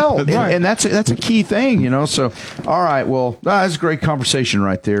NFL. And that's a key thing, So, all right. Well, that's a great conversation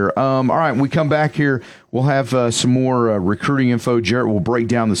right there. All right. When we come back here, we'll have some more recruiting info. Jarret will break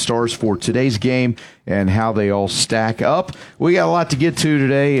down the stars for today's game and how they all stack up. We got a lot to get to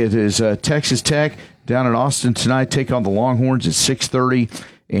today. It is Texas Tech down in Austin tonight, take on the Longhorns at 6:30.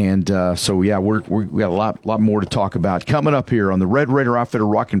 And we got a lot more to talk about coming up here on the Red Raider Outfitter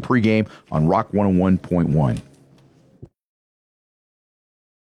Rockin Pregame on Rock 101.1.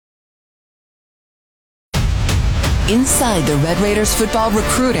 Inside the Red Raiders football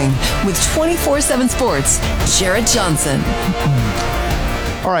recruiting with 24/7 Sports, Jarret Johnson.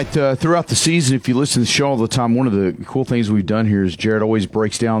 All right, throughout the season, if you listen to the show all the time, one of the cool things we've done here is Jarret always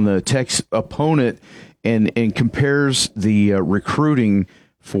breaks down the Tech's opponent and compares the recruiting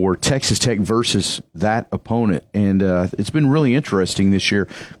for Texas Tech versus that opponent. And it's been really interesting this year.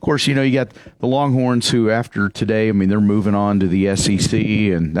 Of course, you got the Longhorns who, after today, they're moving on to the SEC,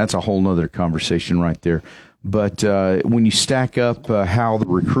 and that's a whole nother conversation right there. But when you stack up how the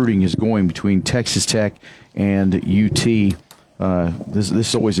recruiting is going between Texas Tech and UT, this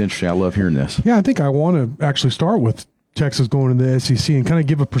is always interesting. I love hearing this. Yeah, I think I want to actually start with Texas going to the SEC and kind of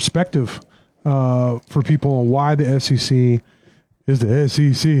give a perspective for people on why the SEC is the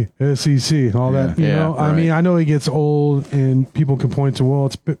SEC, and all that. Right. I mean, I know it gets old and people can point to, well,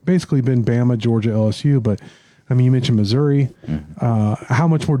 it's basically been Bama, Georgia, LSU, but you mentioned Missouri. How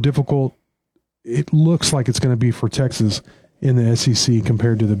much more difficult it looks like it's going to be for Texas in the SEC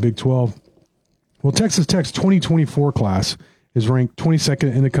compared to the Big 12. Well, Texas Tech's 2024 class is ranked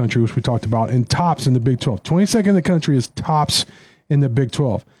 22nd in the country, which we talked about, and tops in the Big 12. 22nd in the country is tops in the Big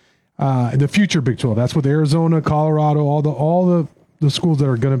 12. The future Big 12. That's with Arizona, Colorado, all the schools that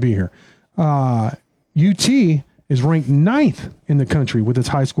are going to be here. UT is ranked 9th in the country with its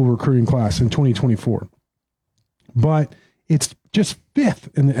high school recruiting class in 2024. But it's just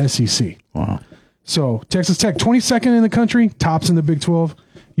 5th in the SEC. Wow. So Texas Tech, 22nd in the country, tops in the Big 12.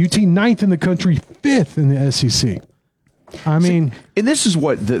 UT 9th in the country, 5th in the SEC. I mean, and this is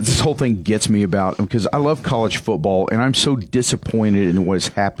what this whole thing gets me about, because I love college football, and I'm so disappointed in what's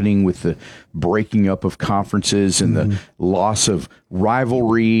happening with the breaking up of conferences and the loss of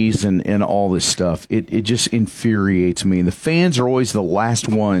rivalries and all this stuff. It just infuriates me. And the fans are always the last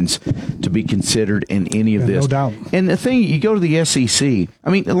ones to be considered in any of this. No doubt. And the thing, you go to the SEC, I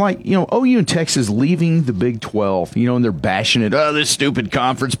mean, like, OU and Texas leaving the Big 12, and they're bashing it, this stupid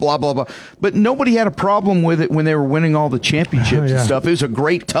conference, blah, blah, blah. But nobody had a problem with it when they were winning all the championships and stuff. It was a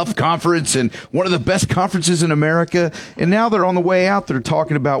great, tough conference and one of the best conferences in America. And now they're on the way out. They're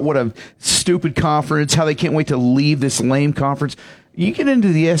talking about what a stupid conference, how they can't wait to leave this lame conference. You get into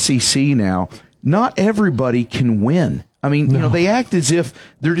the SEC now, not everybody can win. I mean, they act as if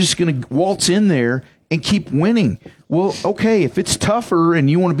they're just going to waltz in there and keep winning. Well, okay, if it's tougher and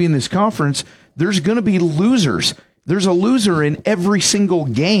you want to be in this conference, there's going to be losers. There's a loser in every single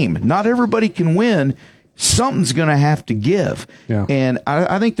game. Not everybody can win. Something's going to have to give. Yeah. And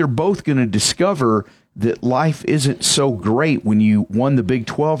I think they're both going to discover that life isn't so great when you won the Big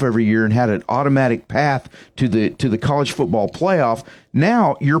 12 every year and had an automatic path to the college football playoff.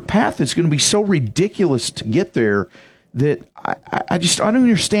 Now your path is going to be so ridiculous to get there that I don't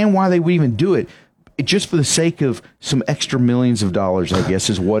understand why they would even do it. Just for the sake of some extra millions of dollars, I guess,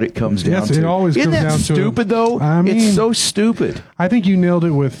 is what it comes down to. It always Isn't comes that down stupid, though? I mean, it's so stupid. I think you nailed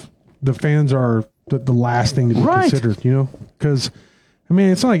it with the fans are the last thing to be considered, because I mean,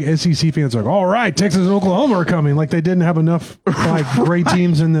 it's not like SEC fans are like, all right, Texas and Oklahoma are coming, like they didn't have enough great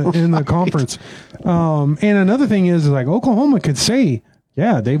teams in the conference. And another thing is like Oklahoma could say,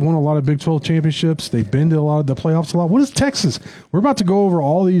 yeah, they've won a lot of Big 12 championships. They've been to a lot of the playoffs a lot. What is Texas? We're about to go over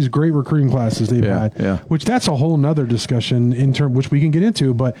all these great recruiting classes they've had, which that's a whole nother discussion which we can get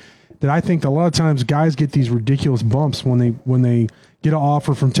into. But that I think a lot of times guys get these ridiculous bumps when they get an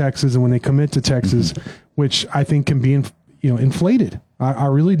offer from Texas and when they commit to Texas, which I think can be inflated. I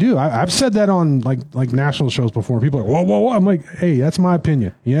really do. I've said that on like national shows before. People are like, whoa. I'm like, hey, that's my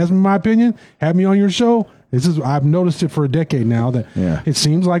opinion. You ask me my opinion, have me on your show. I've noticed it for a decade now that it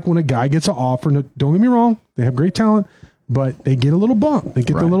seems like when a guy gets an offer, don't get me wrong, they have great talent, but they get a little bump. They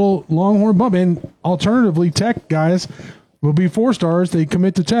get the little Longhorn bump. And alternatively, Tech guys will be 4 stars. They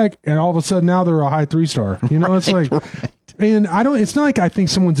commit to Tech, and all of a sudden now they're a high 3-star. It's like, and it's not like I think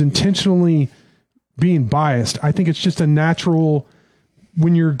someone's intentionally being biased. I think it's just a natural,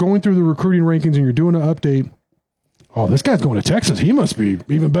 when you're going through the recruiting rankings and you're doing an update, oh, this guy's going to Texas. He must be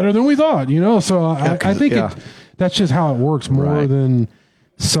even better than we thought, So I think that's just how it works more than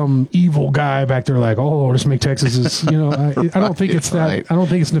some evil guy back there like, oh, just make Texas I don't think it's that. I don't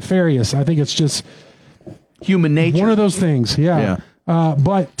think it's nefarious. I think it's just human nature. One of those things. Yeah.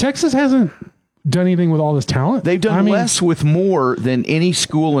 But Texas hasn't done anything with all this talent. They've done less with more than any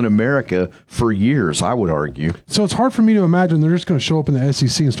school in America for years, I would argue. So it's hard for me to imagine they're just going to show up in the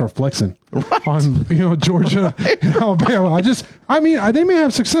SEC and start flexing on Georgia and Alabama. They may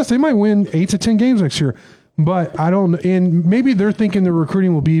have success. They might win 8 to 10 games next year, but I don't. And maybe they're thinking the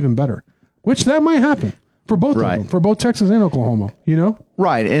recruiting will be even better, which that might happen for both of them, for both Texas and Oklahoma.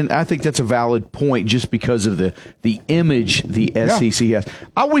 Right, and I think that's a valid point just because of the image the SEC has.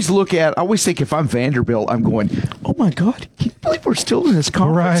 I always think if I'm Vanderbilt, I'm going, oh my God, can you believe we're still in this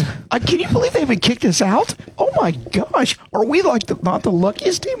conference? Right. Can you believe they haven't kicked us out? Oh my gosh, are we like not the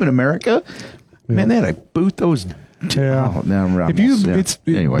luckiest team in America? Yeah. Man, they had to boot those. Yeah. Oh, now I'm it boosts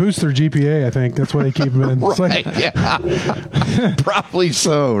their GPA, I think. That's why they keep them in. Probably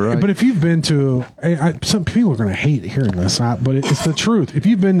so, right? But if you've been to, some people are going to hate hearing this, but it's the truth. If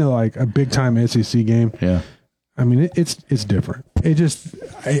you've been to like a big time SEC game, I mean, it's different. It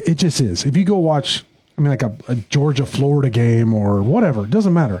just is. If you go watch, like a Georgia Florida game or whatever, it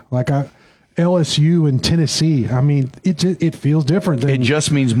doesn't matter. Like LSU and Tennessee, it feels different. It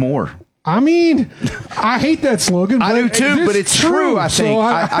just means more. I hate that slogan. I do too, but it's true, I think. So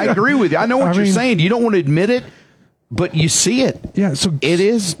I agree with you. I know what you're saying. You don't want to admit it, but you see it. Yeah, so it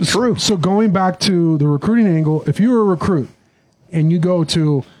is true. So going back to the recruiting angle, if you're a recruit and you go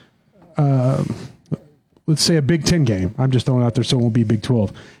to, let's say a Big 10 game, I'm just throwing it out there so it won't be Big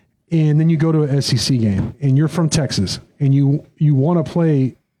 12, and then you go to an SEC game and you're from Texas and you want to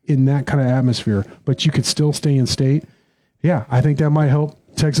play in that kind of atmosphere, but you could still stay in state, yeah, I think that might help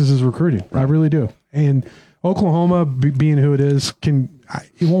Texas's recruiting. I really do. And Oklahoma, being who it is, it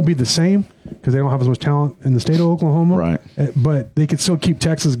won't be the same because they don't have as much talent in the state of Oklahoma. Right. But they could still keep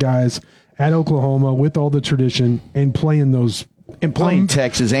Texas guys at Oklahoma with all the tradition and playing those. And playing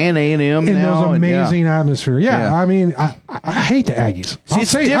Texas and A&M in now. those amazing atmosphere. Yeah, I mean, I hate the Aggies. I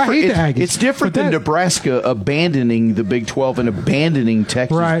hate the Aggies. It's different than Nebraska abandoning the Big 12 and abandoning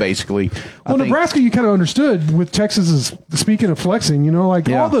Texas, basically. Well, Nebraska, you kind of understood with Texas's, speaking of flexing,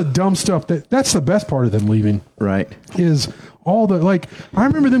 all the dumb stuff, that's the best part of them leaving. Right. Is all the, I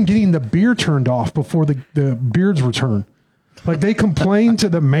remember them getting the beer turned off before the Beards return. They complained to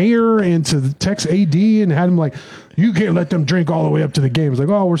the mayor and to the Tex AD and had him you can't let them drink all the way up to the game. It's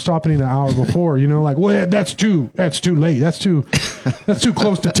we're stopping an hour before. Well, that's too late. That's too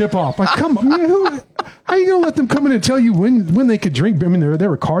close to tip off. Come on, man, how are you gonna let them come in and tell you when they could drink? I mean, they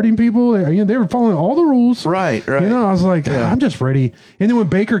were carding people. They were following all the rules. Right. I was I'm just ready. And then when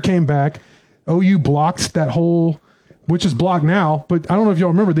Baker came back, OU blocked that whole. Which is blocked now, but I don't know if y'all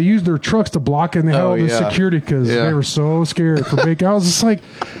remember, they used their trucks to block it and they had all this security because they were so scared for Baker. I was just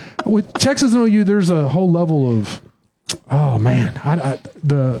with Texas and OU, there's a whole level of, oh man,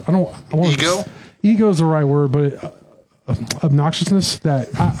 ego is the right word, but obnoxiousness that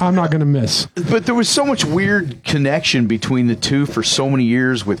I'm not going to miss. But there was so much weird connection between the two for so many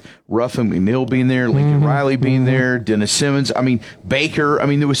years with Ruffin McNeil being there, Lincoln Riley being there, Dennis Simmons. I mean, Baker. I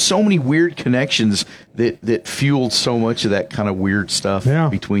mean, there was so many weird connections that fueled so much of that kind of weird stuff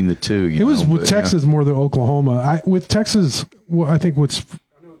between the two. It was with Texas more than Oklahoma. With Texas, I think this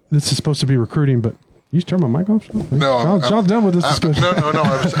is supposed to be recruiting, but you turn my mic off? No. Sean's done with this discussion. No.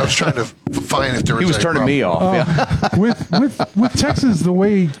 I was trying to find if there was. He was turning me off. With Texas, the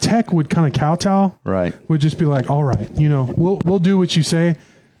way Tech would kind of kowtow, would just be all right, we'll do what you say.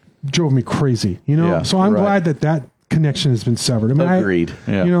 Drove me crazy, So I'm glad that connection has been severed. I mean, agreed.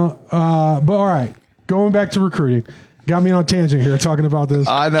 But all right, going back to recruiting, got me on a tangent here talking about this.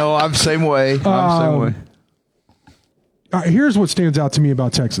 I know. I'm same way. Here's what stands out to me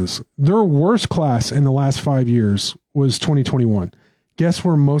about Texas. Their worst class in the last 5 years was 2021. Guess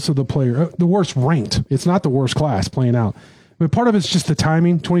where most of the the worst ranked. It's not the worst class playing out. But part of it's just the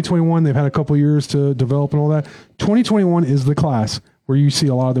timing. 2021, they've had a couple years to develop and all that. 2021 is the class where you see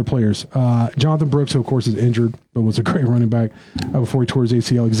a lot of their players. Jonathan Brooks, who of course is injured, but was a great running back before he tore his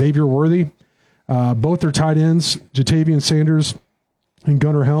ACL. Xavier Worthy, both their tight ends, Jatavian Sanders and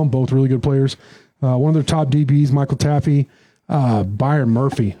Gunnar Helm, both really good players. One of their top DBs, Michael Taffy, Byron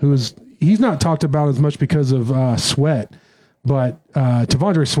Murphy, he's not talked about as much because of Sweat, but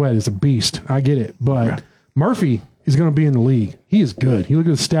Tavondre Sweat is a beast. I get it. But Murphy is going to be in the league. He is good. You look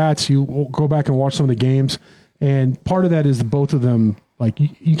at the stats, you go back and watch some of the games, and part of that is both of them,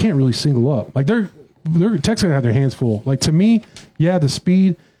 you can't really single up. They're Texas going to have their hands full. To me, the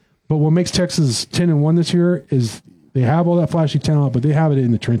speed, but what makes Texas 10-1 this year is they have all that flashy talent, but they have it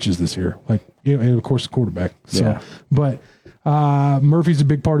in the trenches this year. And of course the quarterback. But Murphy's a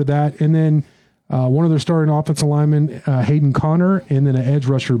big part of that. And then one of their starting offensive linemen, Hayden Connor, and then an edge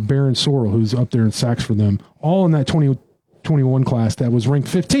rusher, Baron Sorrell, who's up there in sacks for them, all in that 2021 class that was ranked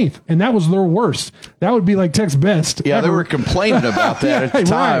 15th. And that was their worst. That would be Tech's best. Yeah, ever. They were complaining about that at the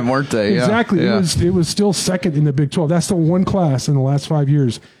time, weren't they? Exactly. Yeah. It was still second in the Big 12. That's the one class in the last 5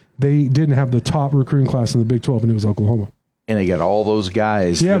 years they didn't have the top recruiting class in the Big 12, and it was Oklahoma. And they got all those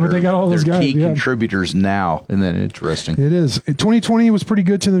guys. Yeah, but they got all those guys. Key contributors now. Isn't that interesting? It is. 2020 was pretty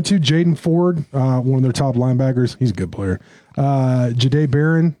good to them, too. Jaden Ford, one of their top linebackers. He's a good player. Jade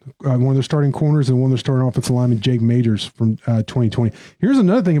Barron, one of their starting corners, and one of their starting offensive linemen, Jake Majors from 2020. Here's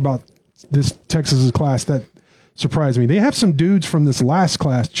another thing about this Texas class that surprised me. They have some dudes from this last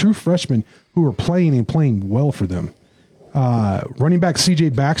class, true freshmen, who are playing well for them. Running back C.J.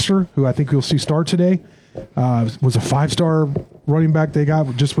 Baxter, who I think you'll see start today, was a 5-star running back they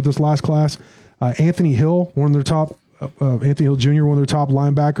got just with this last class. Anthony Hill, one of their top, Anthony Hill Jr., one of their top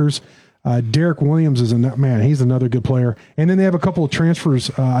linebackers. Derek Williams he's another good player. And then they have a couple of transfers,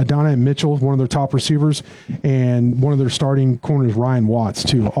 Adonai Mitchell, one of their top receivers, and one of their starting corners, Ryan Watts,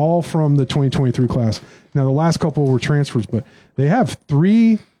 too, all from the 2023 class. Now, the last couple were transfers, but they have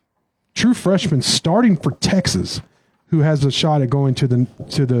 3 true freshmen starting for Texas who has a shot at going to the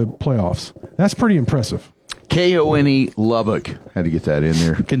playoffs. That's pretty impressive. Kone Lubbock. Had to get that in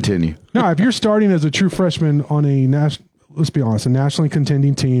there. Continue. Now, if you're starting as a true freshman on let's be honest, a nationally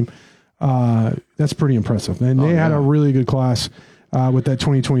contending team, that's pretty impressive. And they had a really good class with that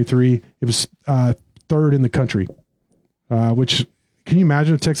 2023. It was 3rd in the country, which can you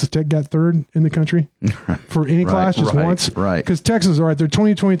imagine if Texas Tech got 3rd in the country for any class just once? Right. Because Texas, their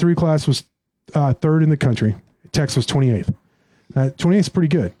 2023 class was 3rd in the country. Texas was 28th. 28th is pretty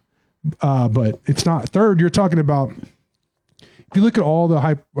good, but it's not third. You're talking about, if you look at all the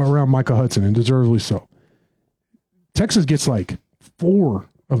hype around Michael Hudson, and deservedly so, Texas gets like 4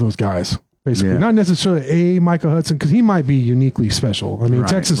 of those guys, basically. Not necessarily a Michael Hudson, because he might be uniquely special. I mean,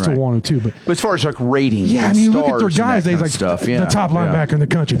 Texas still want him too. But as far as like rating, I mean, you look at their guys, they like stuff. The top linebacker in the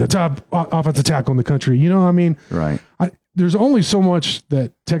country, the top offensive tackle in the country. You know what I mean? Right. There's only so much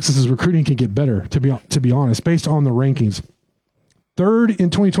that Texas's recruiting can get better, to be honest, based on the rankings. 3rd in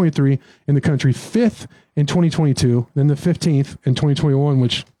 2023 in the country, 5th in 2022, then the 15th in 2021,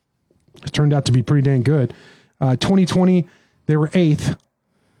 which has turned out to be pretty dang good. 2020, they were 8th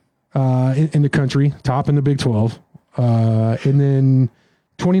in the country, top in the Big 12. And then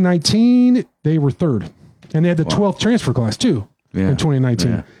 2019, they were 3rd. And they had the 12th transfer class, too, in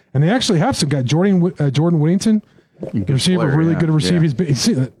 2019. Yeah. And they actually have some guy, Jordan Whittington, receiver, really good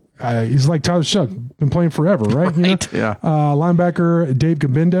receiver. Yeah. He's like Tyler Shuck, been playing forever, right? Right. Yeah. Linebacker Dave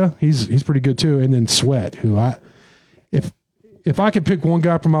Gabinda, he's pretty good, too. And then Sweat, who if I could pick one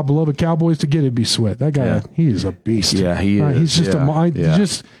guy from my beloved Cowboys to get, it'd be Sweat. That guy, he is a beast. Yeah, he is. He's just a mind.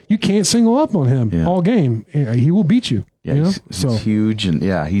 You can't single up on him all game. He will beat you. Yeah, he's huge, and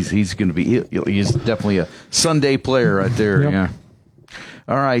he's going to be. He's definitely a Sunday player right there. Yep. Yeah.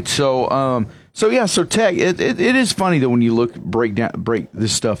 All right, so Tech. It is funny though when you break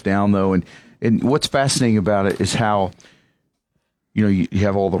this stuff down though, and what's fascinating about it is how. You know, you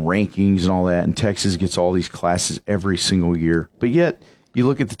have all the rankings and all that, and Texas gets all these classes every single year. But yet, you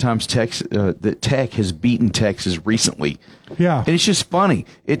look at the times that Tech has beaten Texas recently. Yeah. And it's just funny.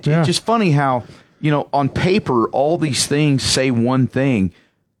 It's just funny how, on paper, all these things say one thing,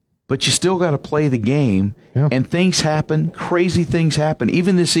 but you still got to play the game, and things happen. Crazy things happen.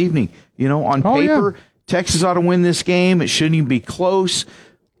 Even this evening, on paper, Texas ought to win this game. It shouldn't even be close.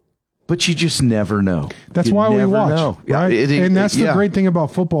 But you just never know. That's why we watch, right? And that's the great thing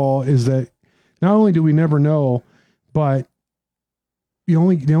about football is that not only do we never know, but they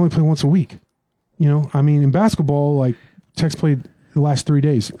only play once a week. I mean, in basketball, like Tech's played the last 3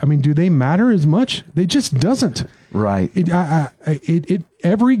 days. I mean, do they matter as much? They just doesn't. Right.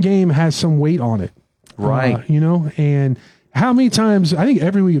 Every game has some weight on it. Right. And how many times, I think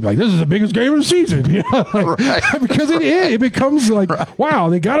every week, like, this is the biggest game of the season. Because it becomes like, wow,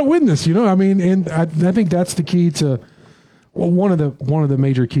 they got to win this, I mean, and I think that's the key to, one of the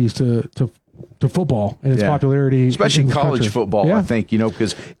major keys to football and its popularity. Especially college football, I think,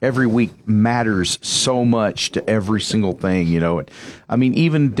 because every week matters so much to every single thing, I mean,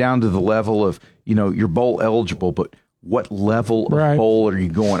 even down to the level of, you're bowl eligible, but what level of bowl are you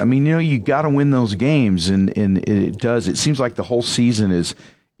going? I mean, you got to win those games, and it does. It seems like the whole season is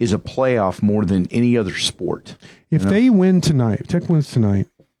a playoff more than any other sport. If they win tonight, Tech wins tonight,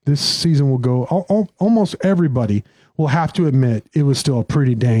 this season will go. Almost everybody will have to admit it was still a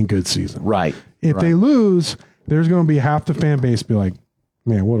pretty dang good season. Right. If they lose, there's going to be half the fan base be like,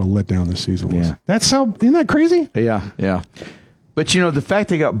 man, what a letdown this season was. Yeah. Isn't that crazy? Yeah. But, the fact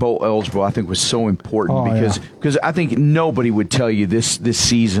they got bowl eligible, I think, was so important because I think nobody would tell you this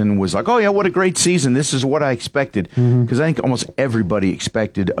season was like, oh, yeah, what a great season. This is what I expected. Because I think almost everybody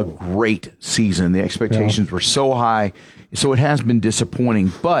expected a great season. The expectations were so high, so it has been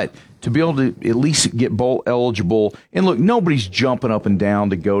disappointing. But to be able to at least get bowl eligible, and look, nobody's jumping up and down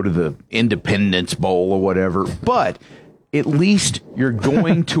to go to the Independence Bowl or whatever, but at least you're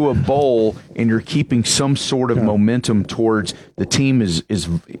going to a bowl and you're keeping some sort of momentum towards the team is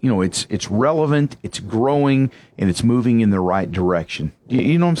it's relevant, it's growing, and it's moving in the right direction.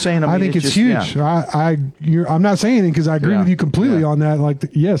 You know what I'm saying? I think it's huge. Yeah. I'm not saying anything because I agree with you completely on that.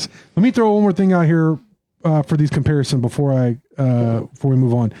 Yes. Let me throw one more thing out here for these comparisons before we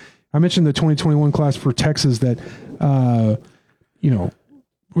move on. I mentioned the 2021 class for Texas that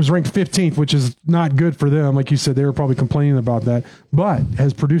was ranked 15th, which is not good for them. Like you said, they were probably complaining about that, but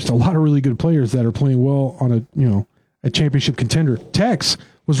has produced a lot of really good players that are playing well on a championship contender. Tex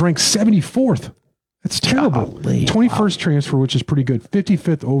was ranked 74th. That's terrible. 21st transfer, which is pretty good.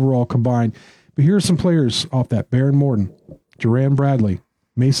 55th overall combined. But here are some players off that. Baron Morton, Duran Bradley,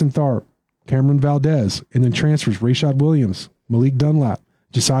 Mason Tharp, Cameron Valdez, and then transfers Rashad Williams, Malik Dunlap,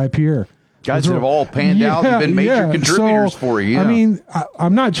 Josiah Pierre. Guys that have all panned out and been major contributors for you. I mean,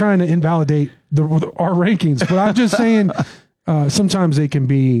 I'm not trying to invalidate our rankings, but I'm just saying sometimes they can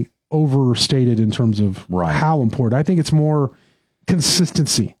be overstated in terms of how important. I think it's more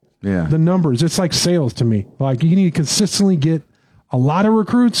consistency. Yeah. The numbers. It's like sales to me. Like you need to consistently get a lot of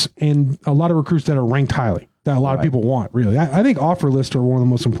recruits and a lot of recruits that are ranked highly, that a lot of people want, really. I think offer lists are one of the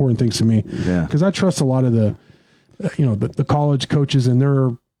most important things to me because I trust a lot of the college coaches and their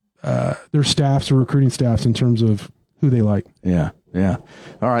their staffs or recruiting staffs in terms of who they like. Yeah. Yeah.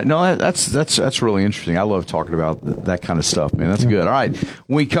 All right. No, that's really interesting. I love talking about that kind of stuff, man. That's good. All right.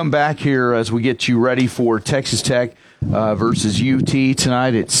 When we come back here, as we get you ready for Texas Tech versus UT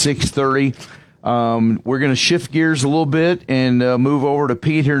tonight at 6:30, we're going to shift gears a little bit and move over to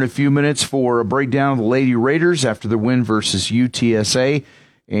Pete here in a few minutes for a breakdown of the Lady Raiders after the win versus UTSA.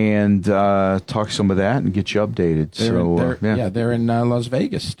 And talk some of that and get you updated. They're in Las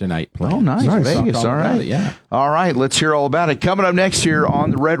Vegas tonight playing. Oh, nice. Vegas. All right. Yeah. All right. Let's hear all about it. Coming up next here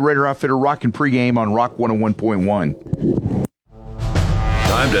on the Red Raider Outfitter Rockin Pregame on Rock 101.1.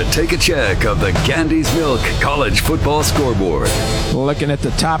 Time to take a check of the Gandy's Milk College Football Scoreboard. Looking at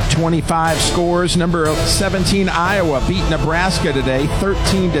the top 25 scores, number 17 Iowa beat Nebraska today,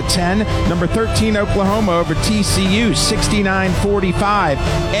 13-10. Number 13 Oklahoma over TCU, 69-45.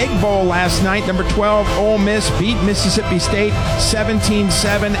 Egg Bowl last night, number 12 Ole Miss beat Mississippi State,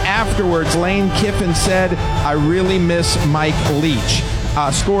 17-7. Afterwards, Lane Kiffin said, "I really miss Mike Leach."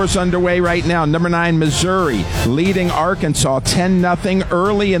 Scores underway right now. Number 9, Missouri leading Arkansas 10-0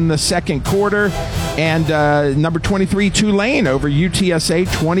 early in the second quarter. And number 23, Tulane over UTSA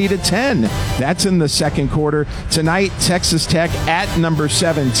 20-10. That's in the second quarter. Tonight, Texas Tech at number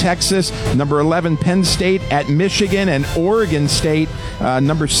 7, Texas. Number 11, Penn State at Michigan. And Oregon State,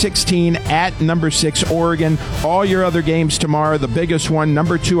 number 16 at number 6, Oregon. All your other games tomorrow. The biggest one,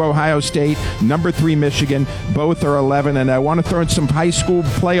 number 2, Ohio State. Number 3, Michigan. Both are 11. And I want to throw in some high school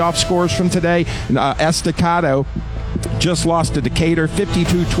playoff scores from today. Estacado just lost to Decatur,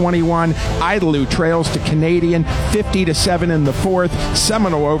 52-21. Idalou trails to Canadian, 50-7 in the fourth.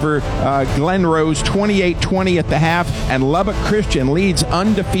 Seminole over Glen Rose, 28-20 at the half. And Lubbock Christian leads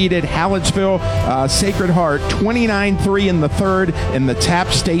undefeated Hallettsville Sacred Heart, 29-3 in the third in the TAP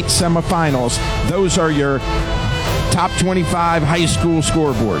State semifinals. Those are your top 25 high school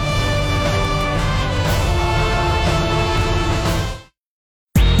scoreboard.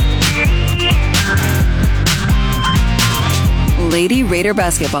 Lady Raider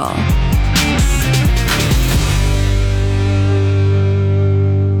basketball.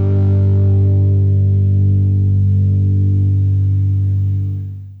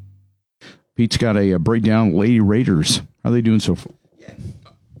 Pete's got a breakdown. Lady Raiders. How are they doing so far?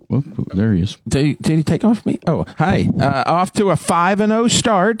 Well, there he is. Did he take off me? Oh, hi. Off to a 5-0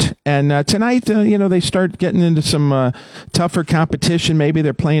 start. And tonight, they start getting into some tougher competition. Maybe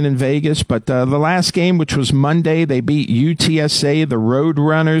they're playing in Vegas. But the last game, which was Monday, they beat UTSA, the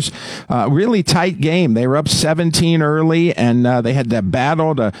Roadrunners. Really tight game. They were up 17 early, and they had that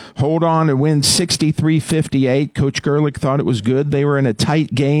battle to hold on and win 63-58. Coach Gerlich thought it was good. They were in a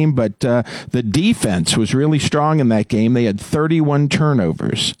tight game, but the defense was really strong in that game. They had 31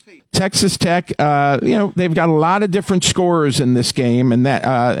 turnovers. Texas Tech, they've got a lot of different scorers in this game, and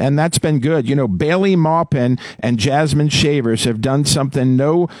that's been good. Bailey Maupin and Jasmine Shavers have done something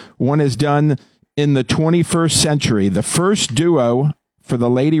no one has done in the 21st century. The first duo for the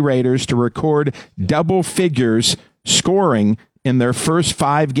Lady Raiders to record double figures scoring in their first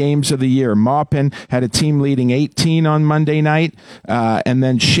 5 games of the year. Maupin had a team leading 18 on Monday night, and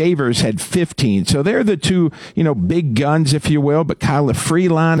then Shavers had 15. So they're the two, big guns, if you will. But Kyla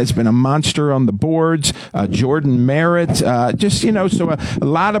Freeland has been a monster on the boards. Jordan Merritt, so a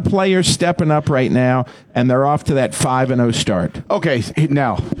lot of players stepping up right now, and they're off to that 5-0 start. Okay,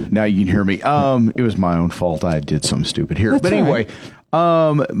 now you can hear me. It was my own fault. I did something stupid here. That's but anyway. Right.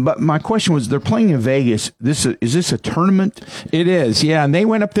 But my question was, they're playing in Vegas. Is this a tournament? It is, yeah. And they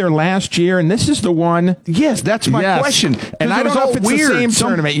went up there last year, and this is the one. Yes, that's my question. And I don't know if it's the same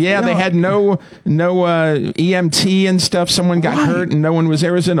tournament. Yeah, they had no EMT and stuff. Someone got hurt, and no one was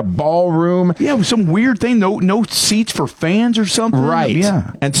there. It was in a ballroom. Yeah, it was some weird thing. No seats for fans or something. Right.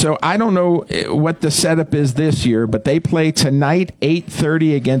 Yeah. And so I don't know what the setup is this year, but they play tonight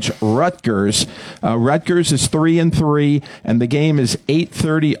 8:30 against Rutgers. Rutgers is 3-3, and the game is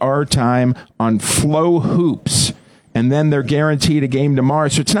 8:30 our time on Flow Hoops. And then they're guaranteed a game tomorrow.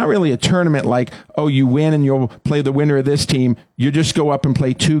 So it's not really a tournament like, you win and you'll play the winner of this team. You just go up and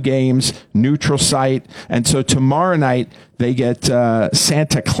play 2 games, neutral site. And so tomorrow night they get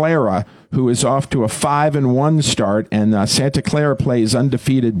Santa Clara, who is off to a 5-1 start, and Santa Clara plays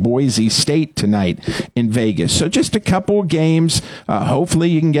undefeated Boise State tonight in Vegas. So just a couple games. Hopefully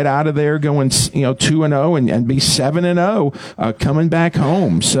you can get out of there going 2-0 and be 7-0 coming back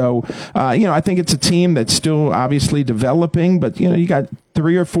home. So I think it's a team that's still obviously developing, but you got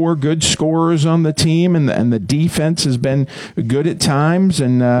 3 or 4 good scorers on the team, and the defense has been good at times,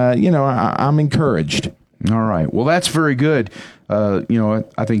 and I'm encouraged. All right. Well, that's very good.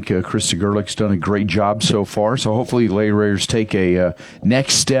 I think Chris Gerlich's done a great job so far. So hopefully the Lady Raiders take a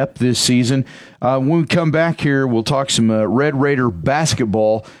next step this season. When we come back here, we'll talk some Red Raider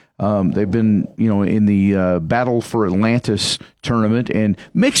basketball. They've been, in the Battle for Atlantis tournament and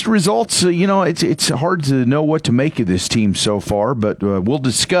mixed results. It's hard to know what to make of this team so far, but we'll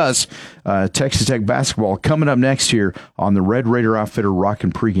discuss Texas Tech basketball coming up next here on the Red Raider Outfitter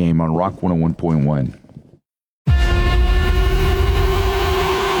Rockin Pregame on Rock 101.1.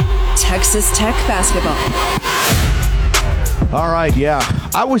 Texas Tech basketball. All right, yeah.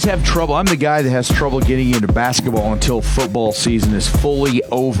 I always have trouble. I'm the guy that has trouble getting into basketball until football season is fully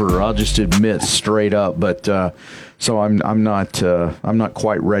over. I'll just admit straight up. But so I'm not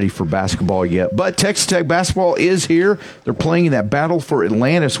quite ready for basketball yet. But Texas Tech basketball is here. They're playing in that Battle for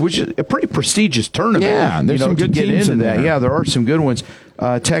Atlantis, which is a pretty prestigious tournament. Yeah, there's some good teams in that. Yeah, there are some good ones.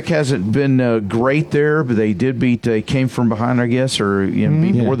 Tech hasn't been great there, but they did beat. They came from behind, I guess, or beat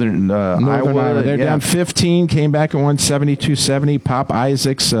Northern Iowa. They're down 15, came back and won 72-70. Pop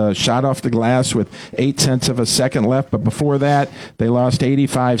Isaacs shot off the glass with 0.8 of a second left, but before that, they lost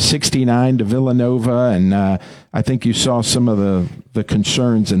 85-69 to Villanova, and I think you saw some of the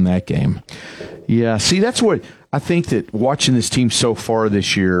concerns in that game. Yeah, see, that's what I think that watching this team so far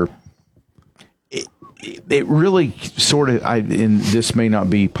this year. It really sort of, and this may not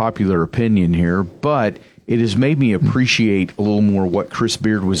be popular opinion here, but it has made me appreciate a little more what Chris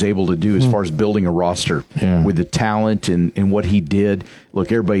Beard was able to do as far as building a roster with the talent and what he did.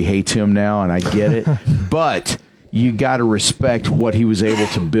 Look, everybody hates him now, and I get it, but you got to respect what he was able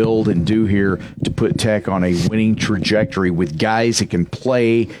to build and do here to put Tech on a winning trajectory with guys that can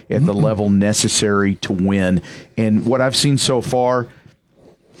play at the level necessary to win. And what I've seen so far,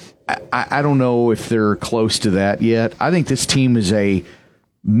 I don't know if they're close to that yet. I think this team is a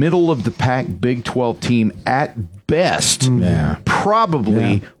middle-of-the-pack Big 12 team at best.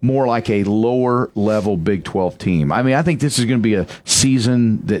 Probably more like a lower-level Big 12 team. I mean, I think this is going to be a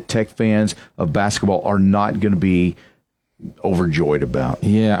season that Tech fans of basketball are not going to be overjoyed about.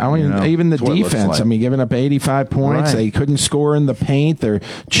 Yeah, I mean, even the defense, like. I mean, giving up 85 points. Right. They couldn't score in the paint. They're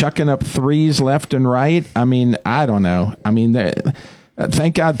chucking up threes left and right. I mean, I don't know. I mean,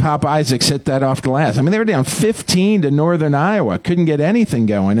 thank God Pop Isaacs hit that off glass. I mean, they were down 15 to Northern Iowa. Couldn't get anything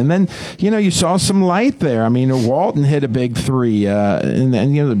going. And then, you saw some light there. I mean, Walton hit a big three and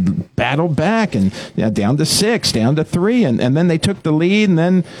then, battled back and down to 6, down to 3. And then they took the lead and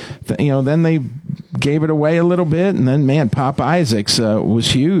then, then they gave it away a little bit. And then, man, Pop Isaacs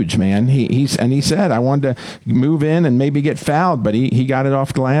was huge, man. He said, I wanted to move in and maybe get fouled, but he got it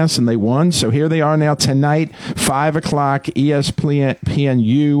off glass and they won. So here they are now tonight, 5 o'clock,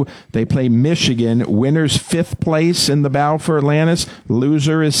 ESPNU. They play Michigan. Winner's 5th place in the Battle for Atlantis.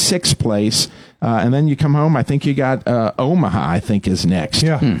 Loser is 6th place. And then you come home. I think you got Omaha, I think, is next.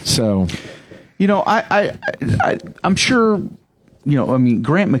 Yeah. So, I'm sure, I mean,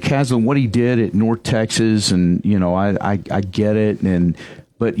 Grant McCaslin, what he did at North Texas, and, I get it.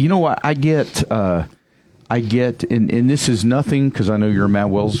 But you know what? I get, and this is nothing because I know you're Matt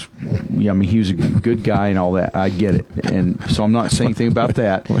Wells. I mean, he was a good guy and all that. I get it, and so I'm not saying anything about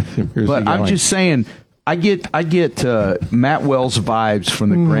that. But I'm just saying, I get Matt Wells vibes from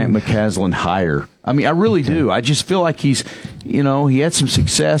the Grant McCaslin hire. I mean, I really do. I just feel like he's, he had some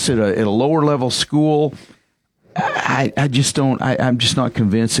success at a lower level school. I just don't. I'm just not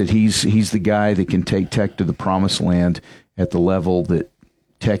convinced that he's the guy that can take Tech to the promised land at the level that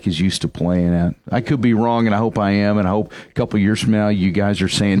Tech is used to playing at. I could be wrong, and I hope I am, and I hope a couple of years from now you guys are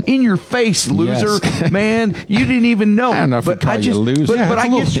saying, "In your face, loser, man! You didn't even know." I don't know if I just lose, but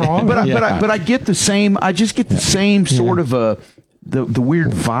I get the same. I just get the same sort of the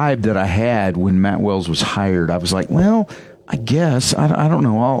weird vibe that I had when Matt Wells was hired. I was like, well, I guess I don't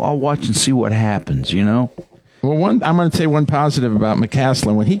know. I'll watch and see what happens. Well, I'm going to say one positive about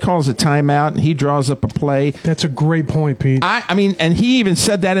McCaslin. When he calls a timeout and he draws up a play. That's a great point, Pete. I mean, and he even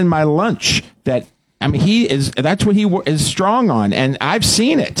said that in my lunch. That's what he is strong on, and I've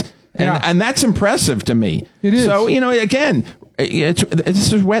seen it. And that's impressive to me. It is. So, again,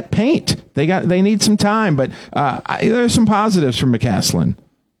 it's wet paint. They need some time, but there's some positives from McCaslin.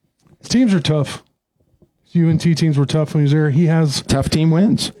 His teams are tough. UNT teams were tough when he was there. He has tough team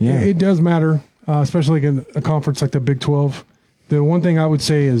wins. Yeah, it does matter. Especially in a conference like the Big 12. The one thing I would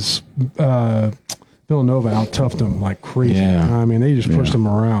say is Villanova out-toughed them like crazy. Yeah. I mean, they just pushed them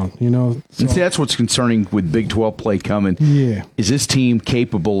around, So. And see, that's what's concerning with Big 12 play coming. Yeah. Is this team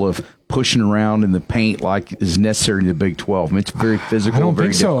capable of pushing around in the paint like is necessary in the Big 12? I mean, it's very physical, I don't very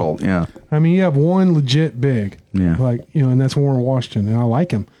think difficult. So. Yeah. I mean, you have one legit big. Yeah. And that's Warren Washington, and I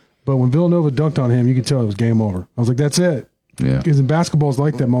like him. But when Villanova dunked on him, you could tell it was game over. I was like, that's it. Because in basketball, it's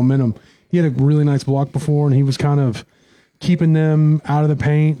like that momentum. He had a really nice block before, and he was kind of keeping them out of the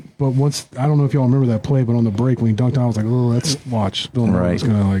paint. But once, I don't know if y'all remember that play, but on the break when he dunked out, I was like, oh, let's watch. Villanova's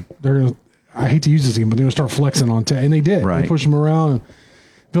going to I hate to use this again, but they're going to start flexing on and they did. They pushed him around. And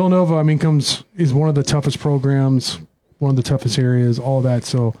Villanova, is one of the toughest programs, one of the toughest areas, all that.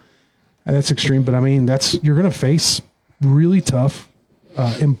 So that's extreme. But you're going to face really tough,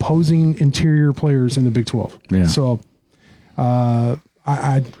 imposing interior players in the Big 12. Yeah. So I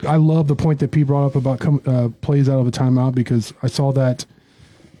love the point that Pete brought up about plays out of a timeout, because I saw that.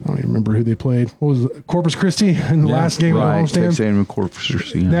 I don't even remember who they played. What was it? Corpus Christi in the last game of the homestand? Corpus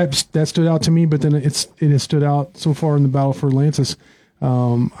Christi. That stood out to me, but then it has stood out so far in the battle for Atlantis.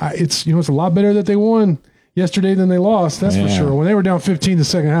 It's a lot better that they won yesterday than they lost. That's for sure. When they were down 15 the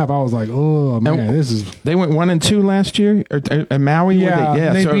second half, I was like, oh man, this is. They went 1-2 last year at Maui.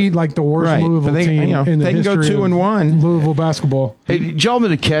 They beat like the worst Louisville team in the history. They can go 2-1. Louisville basketball. Hey, did y'all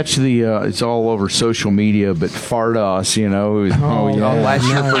to catch it's all over social media, but Fardas, last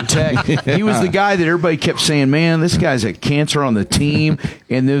year for Tech, he was the guy that everybody kept saying, man, this guy's a cancer on the team.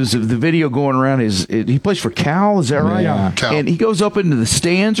 And there was the video going around. He plays for Cal, is that right? Yeah. Cal. And he goes up into the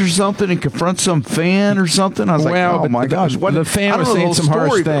stands or something and confronts some fan or something. I was like, oh my gosh, what the fan was saying some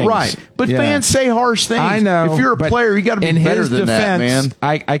harsh things, right? But fans say harsh things. I know. If you're a player, you got to be better than that, man.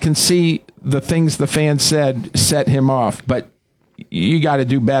 I can see the things the fans said set him off, but you got to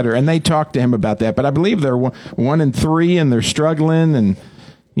do better. And they talked to him about that. But I believe they're 1-3 and they're struggling and.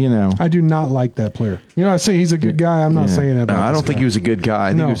 I do not like that player. I say he's a good guy. I'm not saying that. I don't think he was a good guy.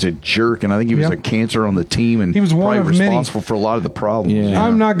 I think he was a jerk, and I think he was a cancer on the team, and he was probably responsible for a lot of the problems. Yeah.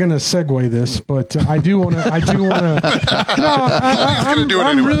 I'm not going to segue this, but I do want to.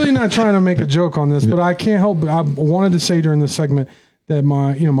 I'm really not trying to make a joke on this, but I can't help. I wanted to say during this segment that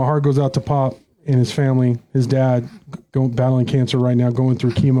my heart goes out to Pop and his family. His dad battling cancer right now, going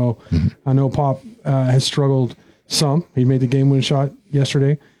through chemo. I know Pop has struggled some. He made the game-winning shot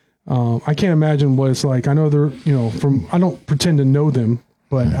yesterday. I can't imagine what it's like. I know they're, I don't pretend to know them,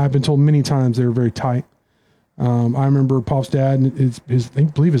 but I've been told many times they're very tight. I remember Pop's dad and I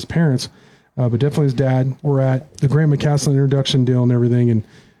believe his parents, but definitely his dad were at the Grant McCasland introduction deal and everything.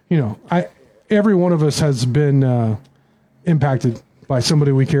 And, every one of us has been impacted by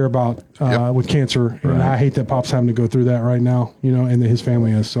somebody we care about with cancer. And I hate that Pop's having to go through that right now, and that his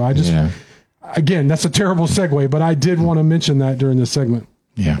family is. So I just... Yeah. Again, that's a terrible segue, but I did want to mention that during this segment.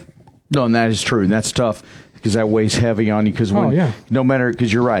 Yeah. No, and that is true, and that's tough because that weighs heavy on you. Because no matter,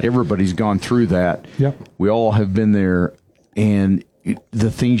 because you're right, everybody's gone through that. Yep. We all have been there, and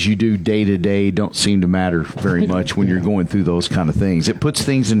the things you do day to day don't seem to matter very much when you're going through those kind of things. It puts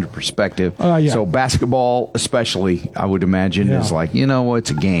things into perspective. So basketball, especially, I would imagine, is like, it's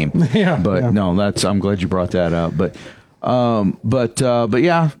a game. No, I'm glad you brought that up. But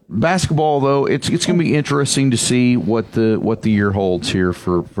yeah, basketball though, it's going to be interesting to see what the year holds here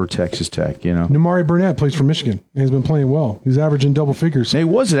for Texas Tech. Nimari Burnett plays for Michigan and has been playing well. He's averaging double figures. He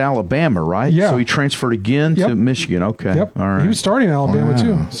was at Alabama, right? Yeah. So he transferred again to Michigan. Okay. Yep. All right. He was starting at Alabama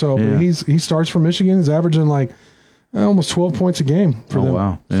too. So he starts for Michigan. He's averaging like almost 12 points a game for them. Oh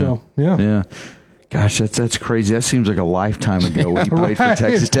wow. Yeah. So yeah. Gosh, that's crazy. That seems like a lifetime ago when he played for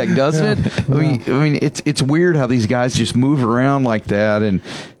Texas Tech, doesn't it? I mean, it's weird how these guys just move around like that.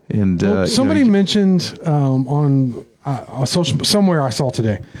 And somebody mentioned on social somewhere I saw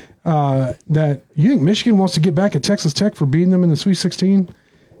today that you think Michigan wants to get back at Texas Tech for beating them in the Sweet 16.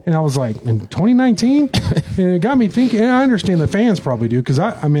 And I was like, in 2019? And it got me thinking, and I understand the fans probably do, because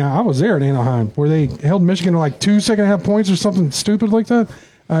I was there at Anaheim where they held Michigan to like 2 second-half points or something stupid like that.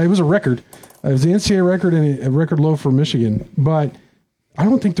 It was a record. It was the NCAA record and a record low for Michigan. But I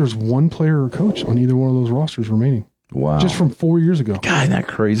don't think there's one player or coach on either one of those rosters remaining. Wow. Just from 4 years ago. God, isn't that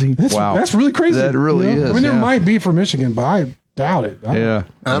crazy? Wow. That's really crazy. That really is. I mean, there might be for Michigan, but I doubt it. And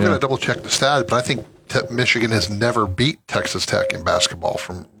I'm going to double-check the stat, but I think Michigan has never beat Texas Tech in basketball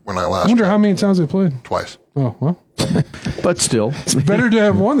from when I last. I wonder how many times they played. Twice. Oh, well. But still. It's better to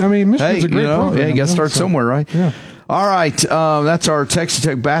have one. I mean, Michigan's a great program. Yeah, you got to start somewhere, right? Yeah. All right, that's our Texas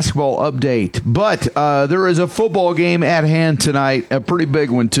Tech basketball update. But there is a football game at hand tonight, a pretty big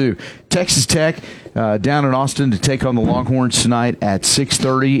one, too. Texas Tech down in Austin to take on the Longhorns tonight at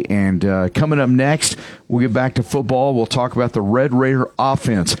 6:30. And coming up next, we'll get back to football. We'll talk about the Red Raider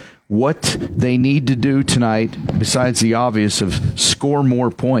offense, what they need to do tonight, besides the obvious of score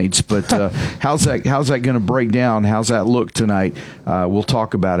more points. But how's that going to break down? How's that look tonight? We'll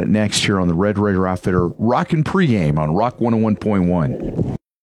talk about it next here on the Red Raider Outfitter Rockin Pregame on Rock 101.1.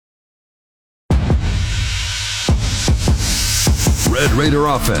 Red Raider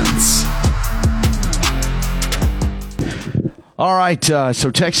offense. All right, so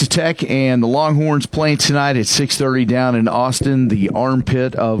Texas Tech and the Longhorns playing tonight at 6:30 down in Austin, the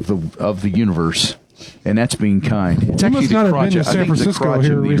armpit of the universe. And that's being kind. It's actually must not have been to San Francisco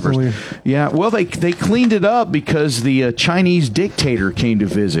here recently. Yeah, well, they cleaned it up because the Chinese dictator came to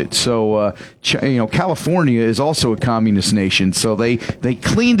visit. So, California is also a communist nation. So they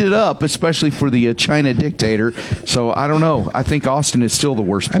cleaned it up, especially for the China dictator. So I don't know. I think Austin is still the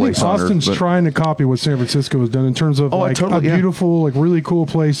worst place on earth. Austin's trying to copy what San Francisco has done in terms of a beautiful, really cool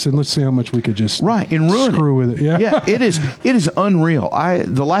place. And let's see how much we could just and ruin screw with it. Yeah, it is unreal.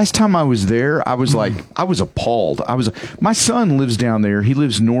 The last time I was there, I was I was appalled. My son lives down there. He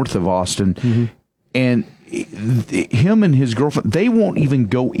lives north of Austin, and him and his girlfriend, they won't even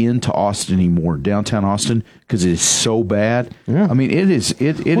go into Austin anymore, downtown Austin, because it is so bad. Yeah. I mean,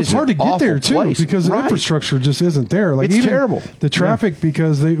 it's hard to get there too because the infrastructure just isn't there. Like, it's terrible. The traffic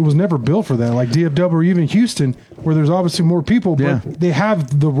because it was never built for that. Like DFW or even Houston, where there's obviously more people, but they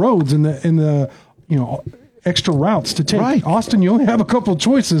have the roads and the extra routes to take. Right. Austin, you only have a couple of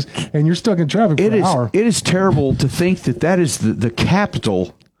choices, and you're stuck in traffic for an hour. It is terrible to think that is the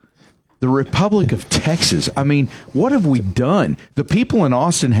capital, the Republic of Texas. I mean, what have we done? The people in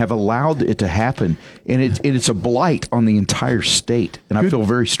Austin have allowed it to happen, and it's a blight on the entire state, and I feel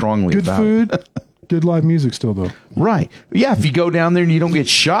very strongly about it. Good food. Good live music still, though. Right. Yeah, if you go down there and you don't get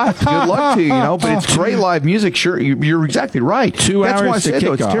shot, good luck to you, but it's great live music. Sure, you're exactly right. 2 hours That's why I said,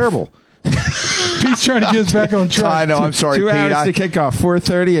 to it's terrible. Pete's trying to get us back on track. I know. I'm sorry, 2 Pete. hours to kick off.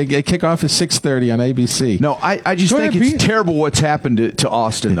 4:30. Kickoff is 6:30 on ABC. No, I just think it's terrible what's happened to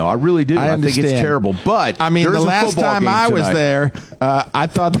Austin, though. I really do. I think it's terrible. But I mean, the last time I was there, I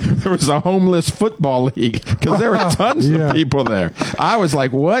thought there was a homeless football league because there were tons of people there. I was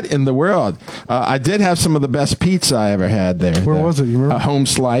like, what in the world? I did have some of the best pizza I ever had there. Where was it? You remember? A home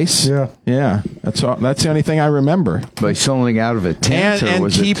slice. Yeah. That's the only thing I remember. By selling out of a tent, and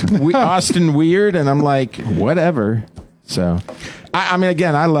was keep Austin weird, and I'm like, whatever. So, I mean,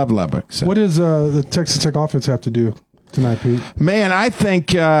 again, I love Lubbock. So. What does the Texas Tech offense have to do tonight, Pete? Man, I think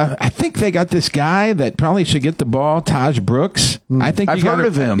they got this guy that probably should get the ball, Taj Brooks. I think I've heard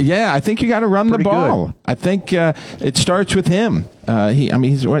of him. Yeah, I think you got to run the ball. Good. I think it starts with him.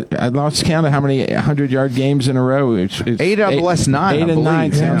 He's what? I lost count of how many 100-yard games in a row. It's 8 out of the last 9. 8 and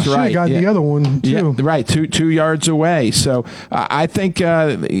 9 sounds right. Got the other one too. Yeah, right, 2 yards away. So I think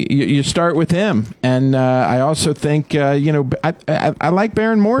you start with him, and I also think I like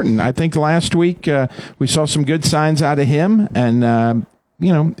Baron Morton. I think last week we saw some good signs out of him, and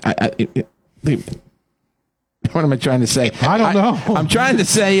what am I trying to say? I don't know. I'm trying to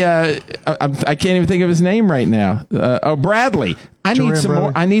say I can't even think of his name right now. Bradley. I need some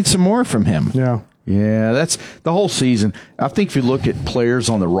more. I need some more from him. Yeah, that's the whole season. I think if you look at players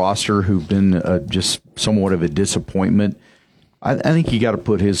on the roster who've been just somewhat of a disappointment, I think you got to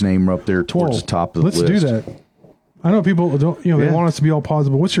put his name up there towards the top of the list. Let's do that. I know people don't. They want us to be all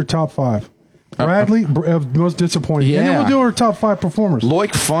positive. What's your top 5? Bradley, most disappointing. Yeah. And then we'll do our top 5 performers.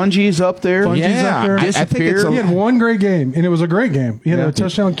 Loic Fungi's up there. Up there. I think he had one great game, and it was a great game. He had a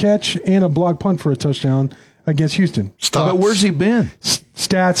touchdown catch and a block punt for a touchdown against Houston. But where's he been?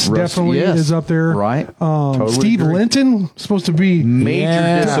 Stats definitely is up there. Right. Steve Linton, supposed to be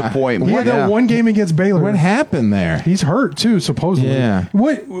major disappointment. He had that one game against Baylor. What happened there? He's hurt too, supposedly. Yeah.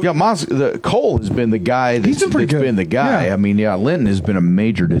 Cole has been the guy that's been the guy. Yeah. I mean, Linton has been a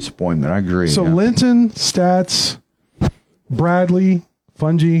major disappointment. I agree. So Linton, Stats, Bradley,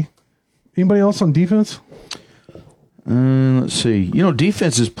 Fungi. Anybody else on defense? Let's see.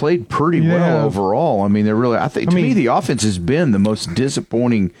 Defense has played pretty well overall. I mean, they're really. To me, the offense has been the most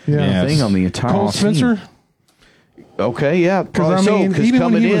disappointing thing on the entire Cole Spencer. Team. Okay, yeah, because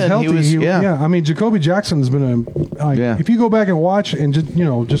even when he was healthy, I mean, Jacoby Jackson has been if you go back and watch and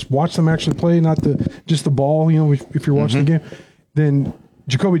just watch them actually play, not just the ball. If you're watching the game, then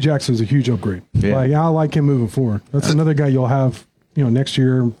Jacoby Jackson is a huge upgrade. Yeah. I like him moving forward. That's another guy you'll have. Next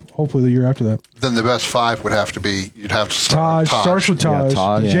year, hopefully the year after that. Then the best 5 would have to be, you'd have to start Taj. Starts with Taj.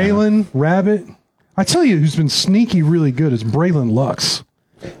 Yeah, Jalen, Rabbit. I tell you who's been sneaky really good is Braylon Lux.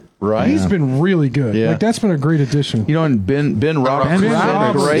 Right. He's been really good. Yeah. That's been a great addition. And Ben Roberts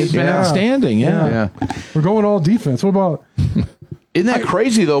has been outstanding. Yeah. We're going all defense. What about... Isn't that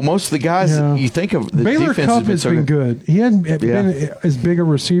crazy, though? Most of the guys that you think of, the Baylor defense Cup has been good. He hadn't been as big a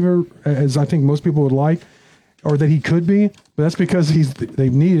receiver as I think most people would like, or that he could be, but that's because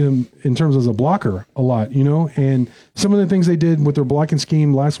they've needed him in terms of as a blocker a lot, and some of the things they did with their blocking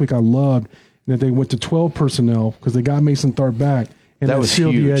scheme last week I loved, that they went to 12 personnel because they got Mason Tharp back, and that was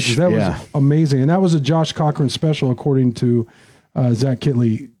sealed the edges. That was amazing, and that was a Josh Cochran special according to Zach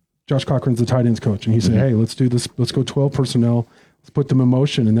Kitley. Josh Cochran's the tight ends coach, and he said, hey, let's do this. Let's go 12 personnel. Let's put them in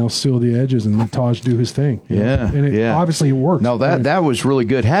motion, and they'll seal the edges and let Taj do his thing. And obviously it worked. No, that was really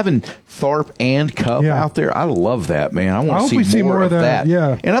good. Having Tharp and Cup out there, I love that, man. I want to see more of that.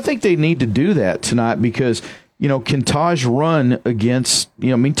 Yeah. And I think they need to do that tonight because, can Taj run against,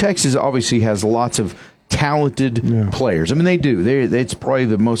 Texas obviously has lots of talented players. I mean, they do. It's probably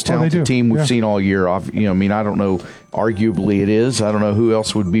the most talented team we've seen all year. I don't know. Arguably, it is. I don't know who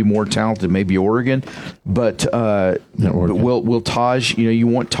else would be more talented. Maybe Oregon, but will Taj? You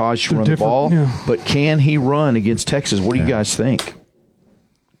want Taj to run the ball, but can he run against Texas? What do you guys think?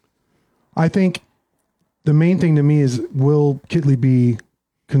 I think the main thing to me is, will Kitley be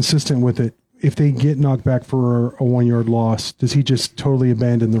consistent with it? If they get knocked back for a 1 yard loss, does he just totally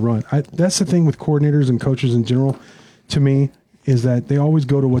abandon the run? That's the thing with coordinators and coaches in general, to me, is that they always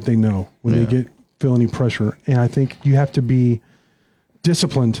go to what they know when they feel any pressure. And I think you have to be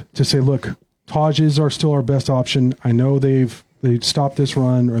disciplined to say, look, Tajes are still our best option. I know they've stopped this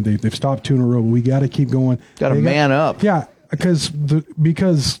run, or they've stopped 2 in a row. We got to keep going. Got to man up. Yeah, because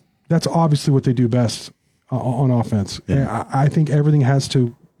that's obviously what they do best on offense. Yeah. I think everything has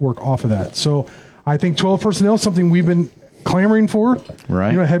to work off of that. So I think 12 personnel is something we've been clamoring for.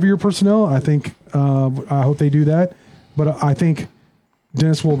 Right. Heavier personnel. I think I hope they do that. But I think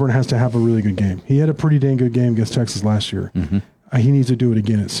Dennis Wilburn has to have a really good game. He had a pretty dang good game against Texas last year. He needs to do it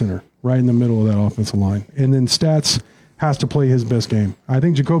again at center, right in the middle of that offensive line. And then Stats has to play his best game. I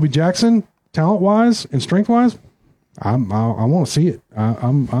think Jacoby Jackson, talent-wise and strength-wise, I want to see it.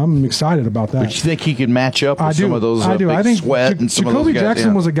 I'm excited about that. But you think he could match up with some of those big I think Sweat and some of those guys? Jacoby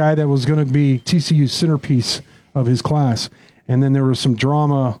Jackson was a guy that was going to be TCU's centerpiece of his class. And then there was some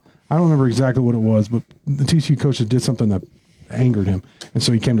drama. I don't remember exactly what it was, but the TCU coaches did something that angered him. And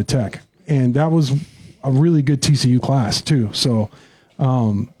so he came to Tech. And that was a really good TCU class, too. So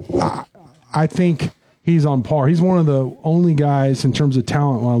I think he's on par. He's one of the only guys in terms of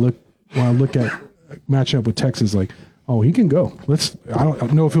talent when I look at matching up with Texas, like, oh, he can go. I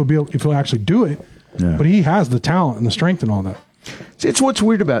don't know if he'll actually do it, but he has the talent and the strength and all that. It's what's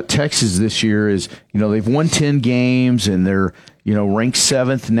weird about Texas this year is, they've won 10 games and they're, ranked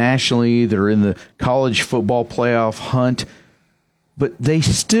 7th nationally. They're in the college football playoff hunt, but they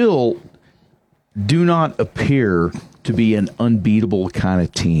still do not appear to be an unbeatable kind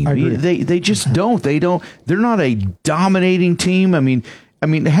of team. They just don't. They're not a dominating team. I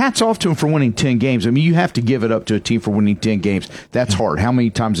mean, hats off to them for winning 10 games. I mean, you have to give it up to a team for winning 10 games. That's hard. How many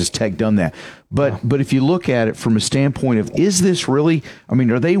times has Tech done that? But if you look at it from a standpoint of, is this really,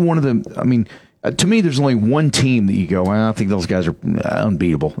 are they one of the, to me, there's only one team that you go, well, I think those guys are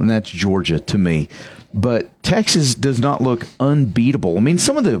unbeatable, and that's Georgia to me. But Texas does not look unbeatable.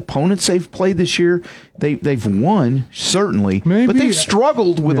 Some of the opponents they've played this year, they've won, certainly, but they've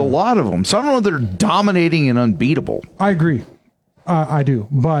struggled with a lot of them. So I don't know if they're dominating and unbeatable. I agree. I do.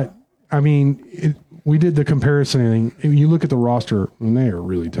 But, we did the comparison thing. You look at the roster, and they are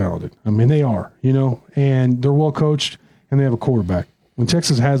really talented. They are, and they're well coached, and they have a quarterback. When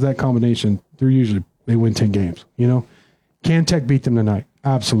Texas has that combination, they win 10 games, Can Tech beat them tonight?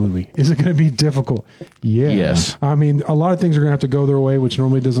 Absolutely. Is it going to be difficult? Yeah. Yes. A lot of things are going to have to go their way, which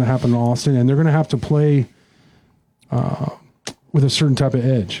normally doesn't happen in Austin, and they're going to have to play with a certain type of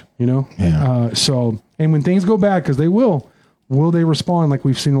edge, Yeah. And when things go bad, because they will they respond like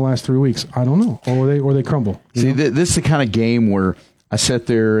we've seen the last 3 weeks? I don't know. Or they crumble. See, this is the kind of game where I sit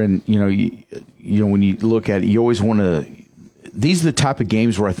there and, when you look at it, you always want to. These are the type of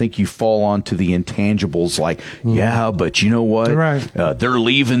games where I think you fall onto the intangibles like, but you know what? Right. They're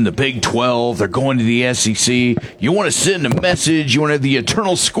leaving the Big 12. They're going to the SEC. You want to send a message. You want to have the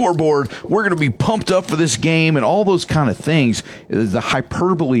eternal scoreboard. We're going to be pumped up for this game and all those kind of things. The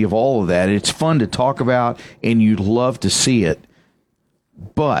hyperbole of all of that. It's fun to talk about, and you'd love to see it.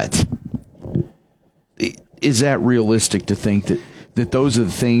 But is that realistic to think that those are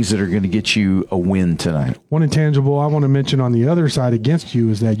the things that are going to get you a win tonight? One intangible I want to mention on the other side against you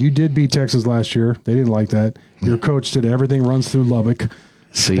is that you did beat Texas last year. They didn't like that. Your coach did everything runs through Lubbock.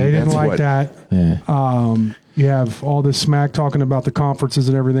 See, they didn't like that. Yeah. You have all this smack talking about the conferences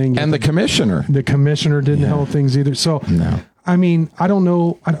and everything. And the commissioner. The commissioner didn't help things either. So, no. I don't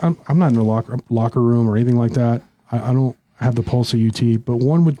know. I'm not in a locker room or anything like that. I don't have the pulse of UT. But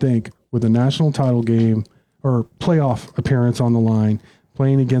one would think with a national title game or playoff appearance on the line,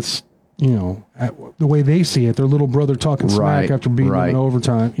 playing against, the way they see it, their little brother talking smack after beating them in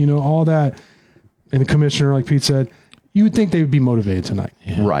overtime, all that. And the commissioner, like Pete said, you would think they would be motivated tonight.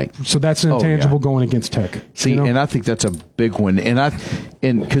 Yeah. Right. So that's an intangible going against Tech. See, and I think that's a big one. And I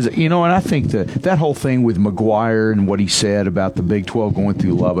think that whole thing with McGuire and what he said about the Big 12 going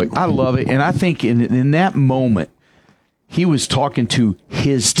through Lubbock, I love it. And I think in that moment, he was talking to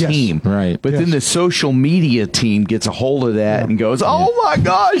his team. Yes. Right. But then the social media team gets a hold of that and goes, oh, my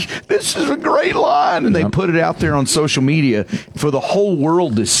gosh, this is a great line. And they put it out there on social media for the whole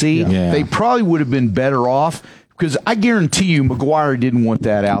world to see. Yeah. They probably would have been better off. Because I guarantee you, McGuire didn't want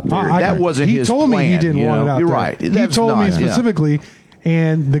that out there. That wasn't his plan. He told me he didn't want it out there. You're right. He told me specifically,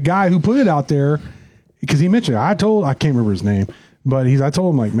 and the guy who put it out there, because he mentioned it, I can't remember his name, but I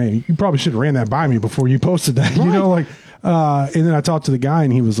told him, like, man, you probably should have ran that by me before you posted that. Right. And then I talked to the guy,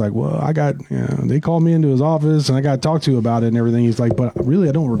 and he was like, well, they called me into his office, and I got to talk to about it and everything. He's like, but really,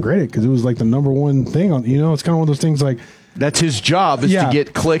 I don't regret it, because it was like the number one thing on, it's kind of one of those things like, that's his job is to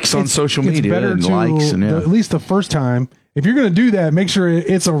get clicks on social media and likes. And at least the first time, if you're going to do that, make sure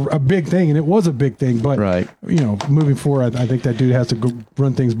it's a big thing, and it was a big thing. But moving forward, I think that dude has to go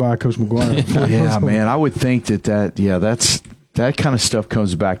run things by Coach McGuire. Yeah, man, I would think that kind of stuff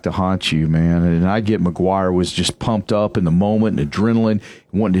comes back to haunt you, man. And I get McGuire was just pumped up in the moment and adrenaline,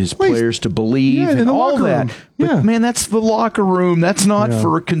 wanted his players to believe and all that. But, man, that's the locker room. That's not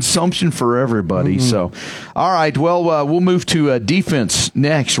for consumption for everybody. Mm-hmm. So, all right, well, we'll move to defense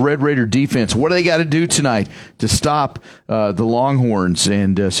next, Red Raider defense. What do they got to do tonight to stop the Longhorns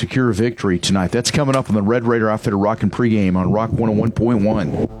and secure a victory tonight? That's coming up on the Red Raider Outfitter Rockin Pregame on Rock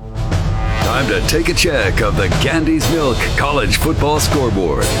 101.1. Time to take a check of the Gandy's Milk College Football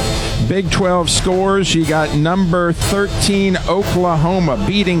Scoreboard. Big 12 scores. You got number 13 Oklahoma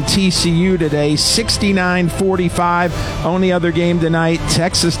beating TCU today, 69-45. Only other game tonight,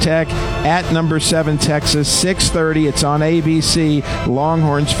 Texas Tech at number 7 Texas, 6:30. It's on ABC.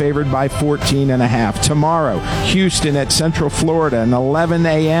 Longhorns favored by 14.5. Tomorrow, Houston at Central Florida, an 11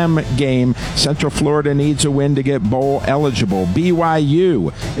 a.m. game. Central Florida needs a win to get bowl eligible.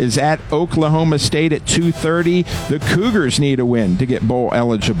 BYU is at Oklahoma State at 2:30. The Cougars need a win to get bowl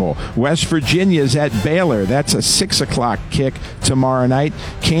eligible. West Virginia's at Baylor. That's a 6 o'clock kick tomorrow night.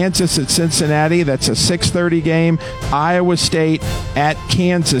 Kansas at Cincinnati. That's a 6:30 game. Iowa State at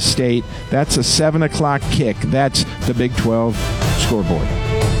Kansas State. That's a 7 o'clock kick. That's the Big 12 scoreboard.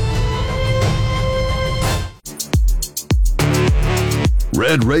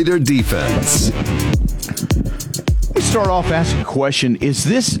 Red Raider defense. Let me start off asking a question. Is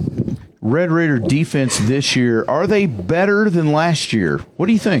this Red Raider defense this year, are they better than last year? What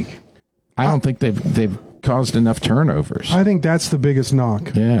do you think? I don't think they've caused enough turnovers. I think that's the biggest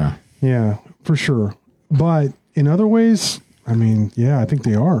knock. Yeah. Yeah, for sure. But in other ways, I mean, yeah, I think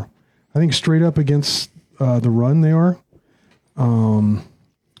they are. I think straight up against the run they are.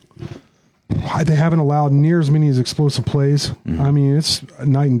 They haven't allowed near as many as explosive plays. Mm-hmm. I mean, it's a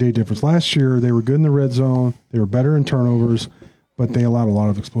night and day difference. Last year, they were good in the red zone. They were better in turnovers, but they allowed a lot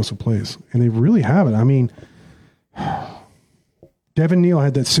of explosive plays. And they really haven't. I mean, Devin Neal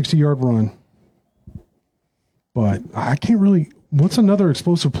had that 60-yard run. But I can't really – what's another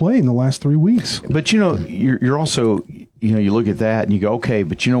explosive play in the last 3 weeks? But, you're also – you look at that and you go, okay,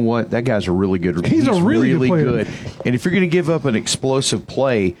 but you know what? That guy's a really good – He's a really good player. Good. And if you're going to give up an explosive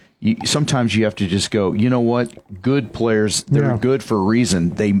play, sometimes you have to just go, you know what? Good players, they're good for a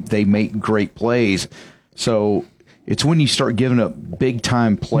reason. They make great plays. So it's when you start giving up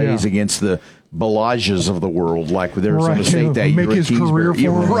big-time plays against the – Balages of the world, like with Arizona State that make his career for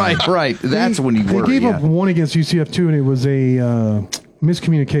him. Right. That's when you work. They gave up one against UCF too, and it was a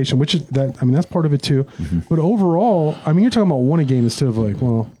miscommunication, which is that. I mean, that's part of it too. Mm-hmm. But overall, I mean, you're talking about one a game instead of like,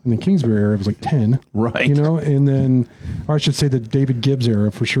 well, in the Kingsbury era, it was like 10. Right. And then, or I should say, the David Gibbs era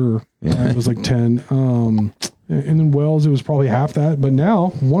for sure. It was like 10. And then Wells, it was probably half that. But now,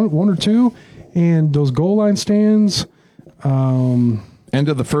 one or two, and those goal line stands. End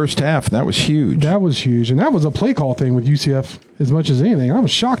of the first half. That was huge. That was huge. And that was a play call thing with UCF as much as anything. I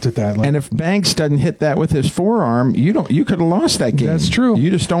was shocked at that. And if Banks doesn't hit that with his forearm, you could have lost that game. That's true. You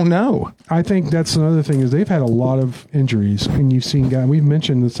just don't know. I think that's another thing is they've had a lot of injuries. And you've seen guys, we've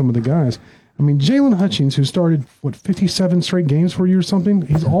mentioned some of the guys. I mean, Jalen Hutchings, who started, 57 straight games for you or something?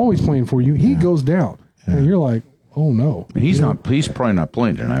 He's always playing for you. He goes down. Yeah. And you're like, oh, no. He's probably not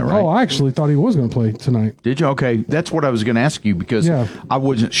playing tonight, right? Oh, I actually thought he was going to play tonight. Did you? Okay. That's what I was going to ask you because I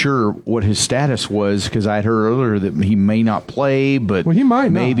wasn't sure what his status was because I had heard earlier that he may not play, but he might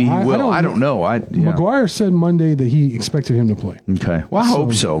maybe not. He will. I don't know. McGuire said Monday that he expected him to play. Okay. Well, I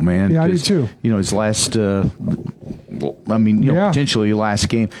hope so, man. Yeah, I do too. His last, potentially last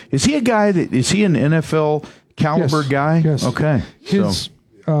game. Is he a guy is he an NFL caliber guy? Yes. Okay.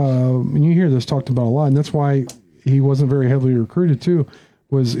 And you hear this talked about a lot, and that's why he wasn't very heavily recruited too,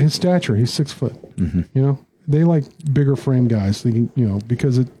 was his stature. He's 6 foot. You know, they like bigger frame guys. They can, you know,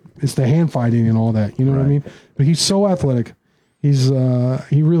 because it's the hand fighting and all that. You know what I mean? But he's so athletic. He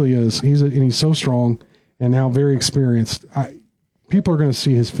really is. And he's so strong and now very experienced. People are going to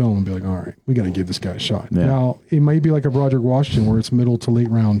see his film and be like, all right, we got to give this guy a shot. Yeah. Now, it might be like a Broderick Washington where it's middle to late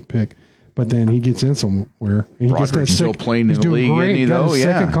round pick, but then he gets in somewhere. And he gets that still playing in the league, great. He got his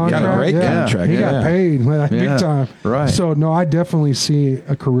second contract. Got a great contract. He got paid big time. Right. So, no, I definitely see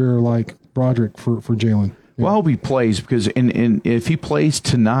a career like Broderick for Jalen. Yeah. Well, I hope he plays because if he plays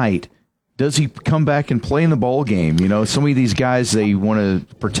tonight, does he come back and play in the ball game? You know, some of these guys, they want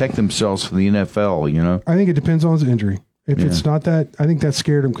to protect themselves from the NFL, you know? I think it depends on his injury. If it's not that, I think that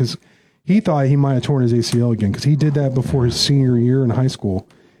scared him because he thought he might have torn his ACL again because he did that before his senior year in high school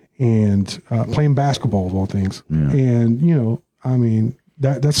and playing basketball of all things. Yeah. And, you know, I mean,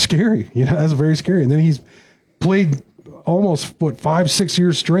 that's scary. You know, that's very scary. And then he's played almost, 5-6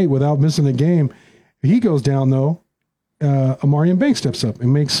 years straight without missing a game. He goes down, though. Amarian Banks steps up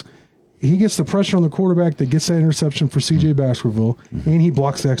and he gets the pressure on the quarterback that gets that interception for C.J. Baskerville, and he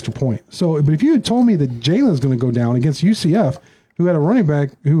blocks the extra point. So, but if you had told me that Jalen's going to go down against UCF, who had a running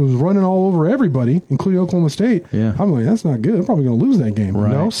back who was running all over everybody, including Oklahoma State, I'm like, that's not good. They're probably going to lose that game.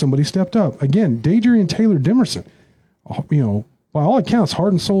 Right. No, somebody stepped up. Again, Dadrian Taylor Dimerson, you know, by all accounts,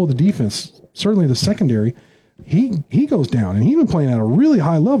 heart and soul of the defense, certainly the secondary, he goes down, and he's been playing at a really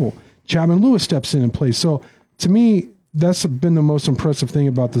high level. Chapman Lewis steps in and plays. So, to me, that's been the most impressive thing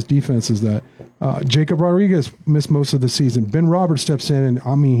about this defense is that Jacob Rodriguez missed most of the season. Ben Roberts steps in, and,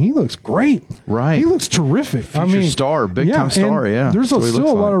 I mean, he looks great. Right. He looks terrific. Future star, big-time star, There's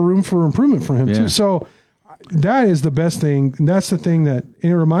still a lot of room for improvement for him, too. So that is the best thing. And that's the thing that –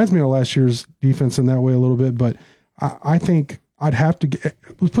 and it reminds me of last year's defense in that way a little bit, but I think – I'd have to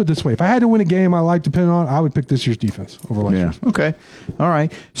let's put it this way. If I had to win a game I like to pin on, I would pick this year's defense over last year's. Okay. All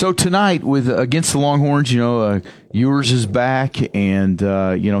right. So tonight against the Longhorns, you know, Ewers is back and,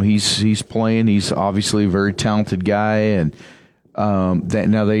 you know, he's playing. He's obviously a very talented guy. And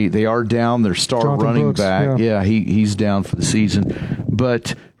now they are down their star Jonathan running Brooks, back. Yeah, he's down for the season.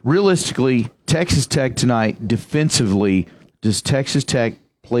 But realistically, Texas Tech tonight, defensively, does Texas Tech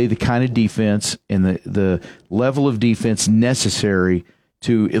play the kind of defense and the level of defense necessary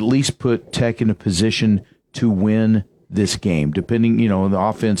to at least put Tech in a position to win this game? Depending, you know, on the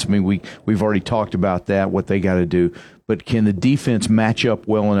offense, I mean, we've already talked about that, what they got to do. But can the defense match up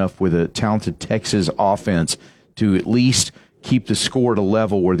well enough with a talented Texas offense to at least keep the score at a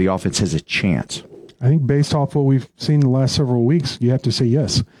level where the offense has a chance? I think based off what we've seen in the last several weeks, you have to say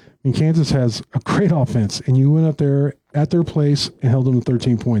yes. I mean, Kansas has a great offense, and you went up there at their place and held them to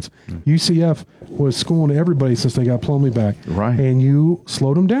 13 points. UCF was schooling everybody since they got Plumlee back. Right. And you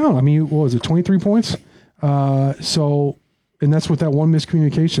slowed them down. I mean, what was it, 23 points? And that's with that one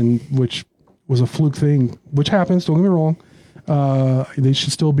miscommunication, which was a fluke thing, which happens, don't get me wrong. They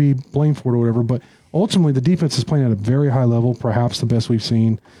should still be blamed for it or whatever. But ultimately, the defense is playing at a very high level, perhaps the best we've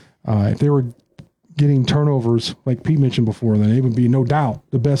seen. If they were getting turnovers, like Pete mentioned before, then it would be no doubt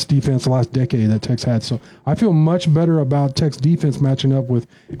the best defense the last decade that Tech's had. So I feel much better about Tech's defense matching up with,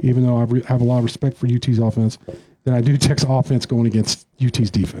 even though I have a lot of respect for UT's offense, than I do Tech's offense going against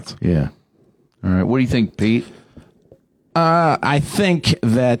UT's defense. Yeah. All right. What do you think, Pete? I think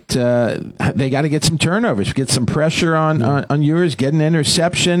that they got to get some turnovers, get some pressure on Ewers, get an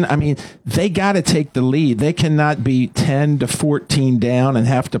interception. I mean, they got to take the lead. They cannot be 10-14 down and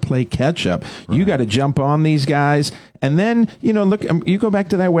have to play catch up. Right. You got to jump on these guys. And then, you know, look, you go back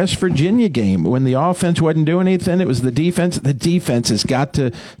to that West Virginia game when the offense wasn't doing anything. It was the defense. The defense has got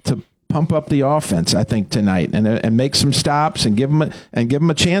to pump up the offense, I think, tonight and make some stops and give them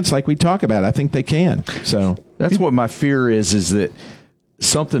a chance like we talk about. I think they can. So that's what my fear is that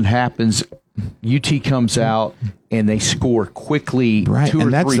something happens, UT comes out and they score quickly, right, 2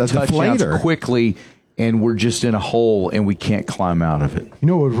 or 3 touchdowns quickly, and we're just in a hole and we can't climb out of it. You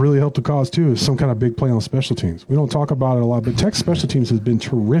know what would really help the cause too is some kind of big play on special teams. We don't talk about it a lot, but Tech's special teams has been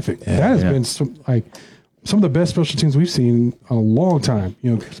terrific. Yeah, that has been some of the best special teams we've seen in a long time.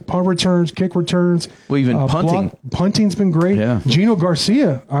 You know, punt returns, kick returns. Well, even punting. Punting's been great. Yeah. Gino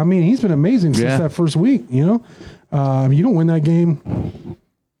Garcia, I mean, he's been amazing since that first week, you know. You don't win that game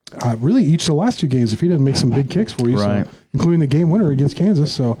really each of the last 2 games if he doesn't make some big kicks for you, right. So, including the game winner against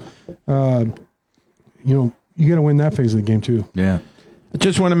Kansas. So, you know, you got to win that phase of the game too. Yeah. I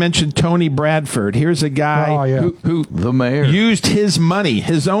just want to mention Tony Bradford. Here's a guy who the mayor used his money,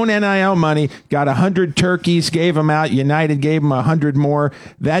 his own NIL money, got 100 turkeys, gave them out. United gave him 100 more.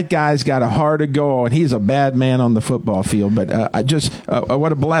 That guy's got a heart of gold, and he's a bad man on the football field. But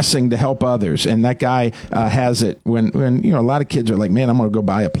what a blessing to help others. And that guy has it. When a lot of kids are like, man, I'm going to go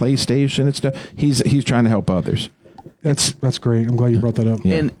buy a PlayStation and stuff. He's trying to help others. That's great. I'm glad you brought that up.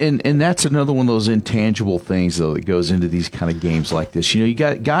 Yeah. And that's another one of those intangible things, though, that goes into these kind of games like this. You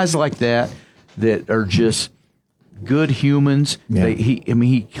got guys like that are just good humans. Yeah.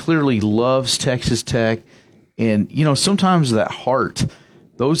 He clearly loves Texas Tech. And, sometimes that heart,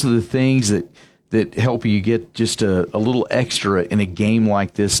 those are the things that help you get just a little extra in a game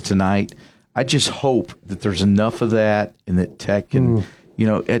like this tonight. I just hope that there's enough of that and that Tech can –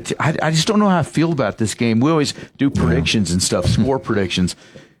 I just don't know how I feel about this game. We always do predictions and stuff, score predictions.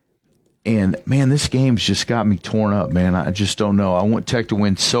 And, man, this game's just got me torn up, man. I just don't know. I want Tech to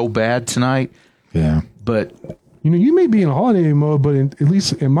win so bad tonight. Yeah. But, you may be in holiday mode, but at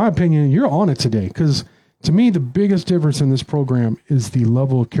least in my opinion, you're on it today. Because to me, the biggest difference in this program is the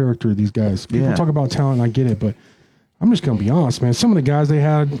level of character of these guys. People talk about talent, and I get it, but I'm just going to be honest, man. Some of the guys they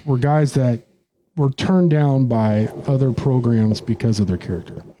had were guys that were turned down by other programs because of their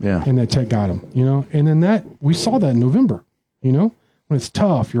character. Yeah. And that Tech got them, And then we saw that in November, when it's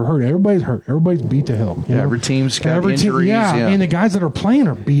tough, you're hurt. Everybody's hurt. Everybody's beat to hell. Every team's got injuries. Yeah. And the guys that are playing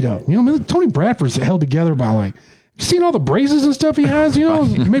are beat up. Tony Bradford's held together by you seen all the braces and stuff he has,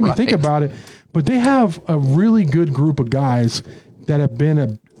 It made me think about it. But they have a really good group of guys that have been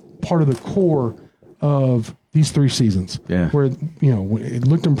a part of the core of these 3 seasons, where, it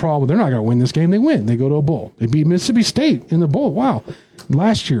looked improbable. They're not going to win this game. They win. They go to a bowl. They beat Mississippi State in the bowl. Wow.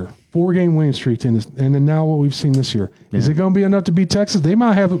 Last year, 4-game winning streak in this, and then now what we've seen this year. Yeah. Is it going to be enough to beat Texas? They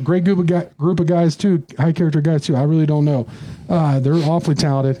might have a great group of guys, too, high-character guys, too. I really don't know. They're awfully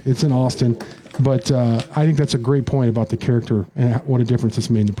talented. It's in Austin. But I think that's a great point about the character and what a difference it's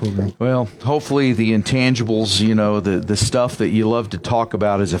made in the program. Well, hopefully the intangibles, the stuff that you love to talk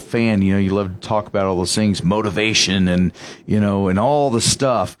about as a fan, you love to talk about all those things, motivation and, and all the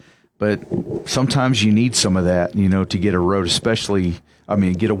stuff. But sometimes you need some of that, to get a road,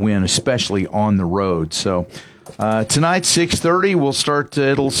 get a win, especially on the road. So tonight,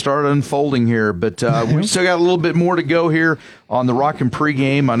 6:30, it'll start unfolding here. But we've still got a little bit more to go here on the Rockin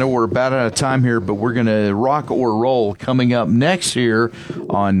Pregame. I know we're about out of time here, but we're going to rock or roll coming up next here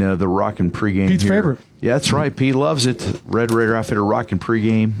on the Rockin Pregame. Pete's favorite. Yeah, that's right. Pete loves it. Red Raider Outfitter Rockin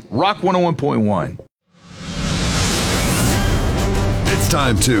Pregame. Rock 101.1. It's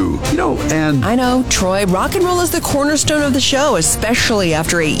time to, and I know, Troy, rock and roll is the cornerstone of the show, especially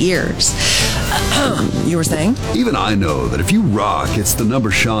after 8 years. You were saying? Even I know that if you rock, it's the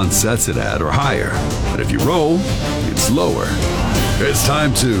number Sean sets it at or higher. But if you roll, it's lower. It's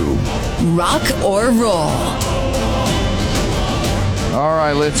time to rock or roll. All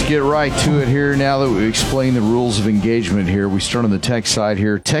right, let's get right to it here now that we've explained the rules of engagement here. We start on the Tech side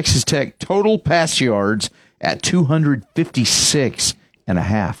here. Texas Tech total pass yards at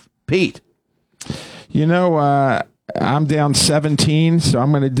 256.5. Pete. I'm down 17, so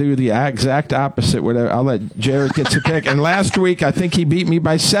I'm going to do the exact opposite. I'll let Jarret get to pick. And last week, I think he beat me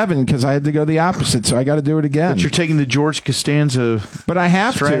by 7 because I had to go the opposite, so I got to do it again. But you're taking the George Costanza But I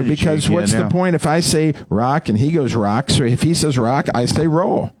have to, because what's the point if I say rock and he goes rock? So if he says rock, I say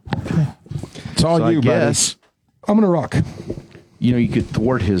roll. Okay. It's all you, buddy. I'm going to rock. You could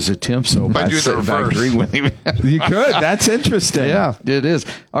thwart his attempts by agreeing with him. You could. That's interesting. Yeah, it is.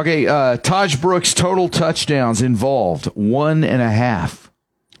 Okay, Taj Brooks total touchdowns involved 1.5.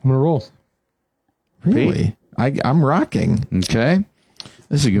 I'm gonna roll. Really? I'm rocking. Okay,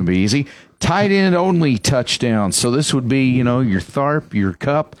 this is gonna be easy. Tight end only touchdowns. So this would be your Tharp, your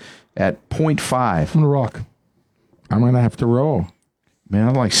Cup at 0.5. I'm gonna rock. I'm gonna have to roll. Man,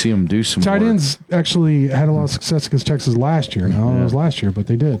 I'd like to see them do some Tight ends actually had a lot of success against Texas last year. Now, it was last year, but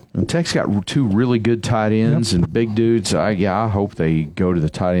they did. And Tech's got 2 really good tight ends and big dudes. I hope they go to the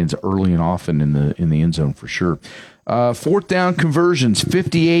tight ends early and often in the end zone for sure. 4th down conversions,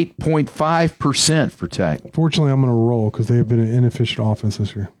 58.5% for Tech. Fortunately, I'm going to roll because they have been an inefficient offense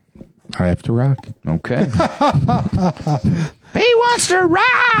this year. I have to rock. Okay. He wants to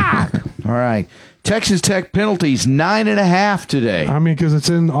rock. All right. Texas Tech penalties, 9.5 today. Because it's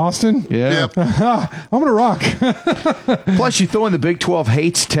in Austin? Yeah. I'm going to rock. Plus, you throw in the Big 12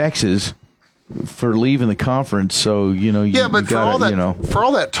 hates Texas for leaving the conference, so, but for all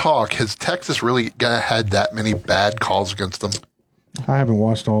that talk, has Texas really had that many bad calls against them? I haven't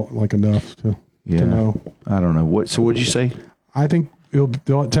watched enough to know. I don't know. So what'd you say? I think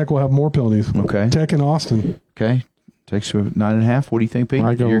Tech will have more penalties. Okay. Tech and Austin. Okay. Takes 9.5. What do you think, Pete?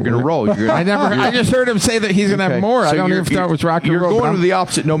 You're going to roll. I just heard him say that he's going to have more. So I don't even thought it was rock and roll. You're going to the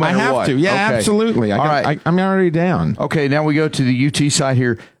opposite no matter what. I have to. Yeah, okay. Absolutely. I'm already down. Okay, now we go to the UT side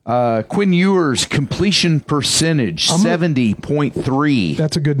here. Quinn Ewers completion percentage 70.3.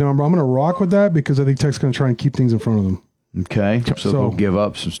 That's a good number. I'm going to rock with that because I think Tech's going to try and keep things in front of them. Okay, so they'll give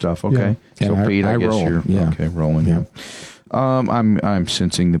up some stuff. Okay, so Pete, I guess roll. You're okay rolling. Yeah. I'm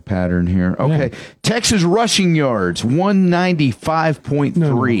sensing the pattern here. Okay, Texas rushing yards 195.3.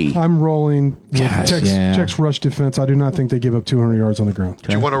 No, I'm rolling with Tech's rush defense. I do not think they give up 200 yards on the ground.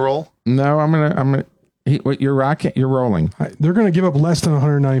 Do you want to roll? No, I'm gonna. You're rocking. You're rolling. They're going to give up less than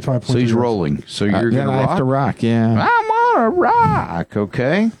 195 points. So he's rolling. So you're going to rock. I have to rock. Yeah, I'm on a rock.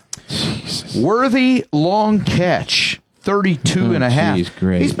 Okay. Jesus. Worthy long catch. 32.5. Geez,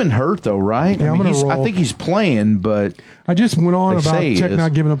 great. He's been hurt though, right? Yeah, I think he's playing, but I just went on about Tech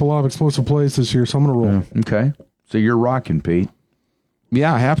not giving up a lot of explosive plays this year, so I'm going to roll. Okay, so you're rocking, Pete.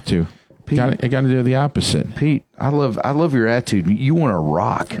 Yeah, I have to. I got to do the opposite. Pete, I love your attitude. You want to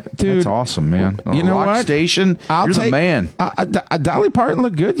rock, dude. That's awesome, man. You know rock what? Station, you're the man. Dolly Parton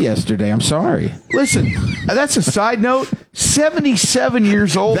looked good yesterday. I'm sorry. Listen, that's a side note. 77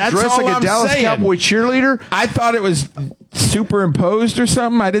 years old, dressed like a Dallas Cowboy cheerleader. I thought it was superimposed or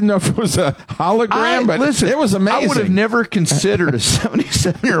something. I didn't know if it was a hologram, but listen, it was amazing. I would have never considered a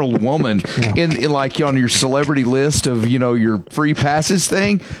 77-year-old woman in like on your celebrity list of your free passes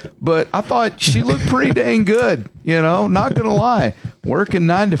thing, but I thought she looked pretty dang good. Not gonna lie, working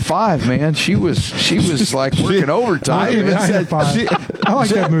 9 to 5, man. She was like working overtime. I like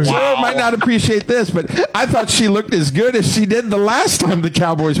that movie. Jared might not appreciate this, but I thought she looked as good as she did the last time the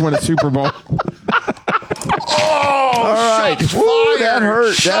Cowboys won a Super Bowl. All right. Ooh, that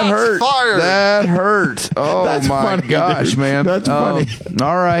hurt. That hurt. Oh, that's my funny, gosh, dude. Man. That's funny.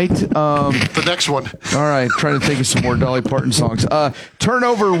 All right. The next one. All right. Trying to think of some more Dolly Parton songs.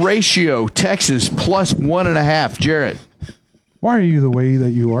 Turnover ratio, Texas plus 1.5. Jarrett. Why are you the way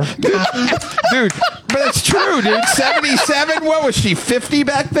that you are? Dude, but it's true, dude. 77? What was she, 50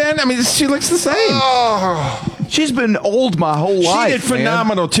 back then? I mean, she looks the same. Oh. She's been old my whole life. She did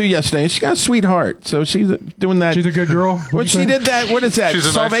phenomenal, too, yesterday. She got a sweetheart, so she's doing that. She's a good girl. What she did that, what is that?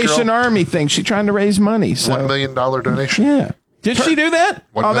 Salvation Army thing. She's trying to raise money. So. $1 million donation. Yeah. Did she do that?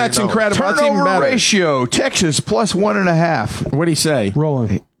 Oh, that's incredible. Turnover ratio, Texas plus 1.5. What'd he say?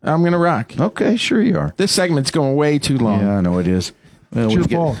 Rolling. I'm going to rock. Okay, sure you are. This segment's going way too long. Yeah, I know it is. Well, it's your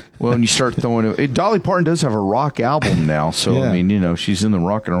fault. Well, and you start throwing it. Dolly Parton does have a rock album now, so yeah. I mean, she's in the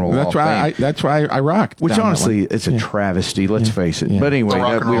rock and roll. That's why. That's why I rocked. Which honestly, it's a travesty. Let's face it. Yeah. But anyway, we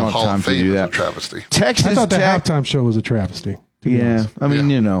don't have time to do that. A travesty. Texas I thought the halftime show was a travesty. Yeah, I mean,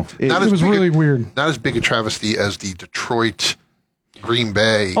 it was really weird. Not as big a travesty as the Detroit. Green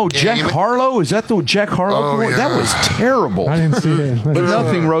Bay. Oh, Jack Harlow? Is that the Jack Harlow? Oh, yeah. That was terrible. I didn't see it. But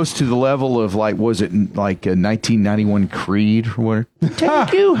nothing rose to the level of, was it like a 1991 Creed or what?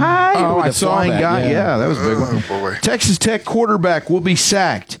 Take you high. Oh, I saw that. Guy. Yeah, that was a big one. Boy. Texas Tech quarterback will be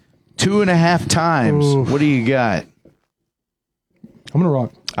sacked 2.5 times. Oof. What do you got? I'm going to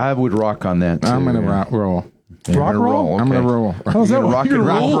rock. I would rock on that, too. I'm going to roll. Yeah, rock roll? Okay. I'm going to roll. How's that? Rock and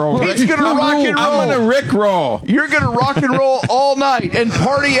roll. He's going to rock and roll. I'm going to Rick roll. You're going to rock and roll all night and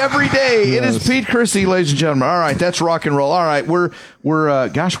party every day. Yes. It is Pete Christy, ladies and gentlemen. All right, that's rock and roll. All right, we're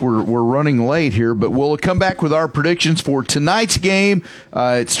running late here, but we'll come back with our predictions for tonight's game.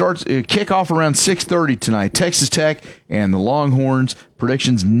 It starts kickoff around 6:30 tonight. Texas Tech and the Longhorns.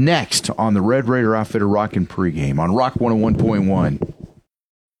 Predictions next on the Red Raider Outfitter Rockin Pregame on Rock 101.1.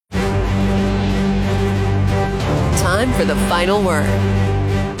 Time for the final word.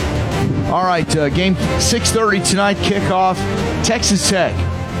 All right, game 6:30 tonight, kickoff, Texas Tech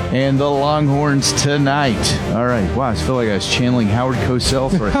and the Longhorns tonight. All right, wow, I feel like I was channeling Howard Cosell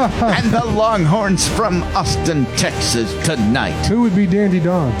for it. And the Longhorns from Austin, Texas tonight. Who would be Dandy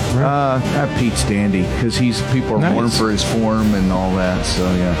Don? Right? Pete's Dandy, because people are mourning for his form and all that. So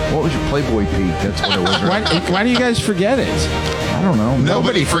yeah, what was your Playboy Pete? That's what it was. Right? Why do you guys forget it? I don't know.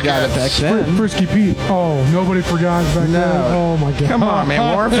 Nobody forgot it back then. Frisky Pete. Oh, nobody forgot back then. Oh, my God. Come on,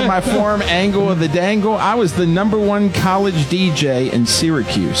 man. More for my form, angle of the dangle. I was the #1 college DJ in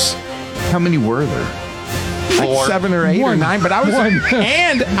Syracuse. How many were there? Like 7 or 8 or 9. But I was,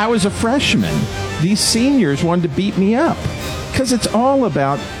 and I was a freshman. These seniors wanted to beat me up because it's all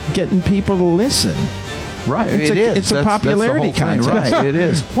about getting people to listen. Right. It's a popularity contest. Right. It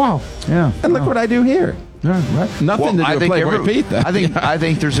is. Wow. Yeah. And look what I do here. Nothing to do with Playboy Pete. I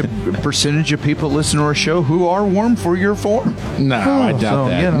think there's a percentage of people listening to our show who are warm for your form. No, I doubt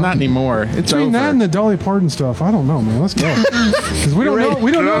that. You know, not anymore. It's between over. that and the Dolly Parton stuff, I don't know, man. Let's go. Because we don't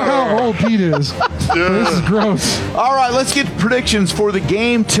know how old Pete is. This is gross. All right, let's get predictions for the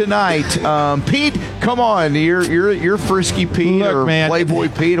game tonight. Pete, come on. You're Frisky Pete or man, Playboy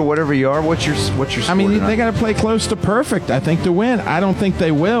Pete or whatever you are. What's your score I mean, tonight? they got to play close to perfect, I think, to win. I don't think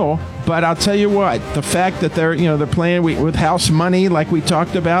they will. But I'll tell you what, the fact that they're playing with house money like we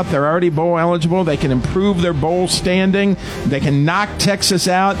talked about, they're already bowl eligible. They can improve their bowl standing. They can knock Texas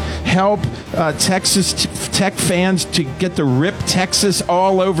out, help Texas Tech fans to get to rip Texas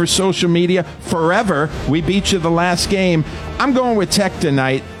all over social media forever. We beat you the last game. I'm going with Tech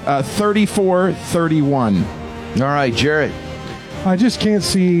tonight, 34-31. All right, Jarret. I just can't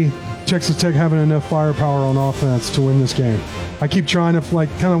see Texas Tech having enough firepower on offense to win this game. I keep trying to,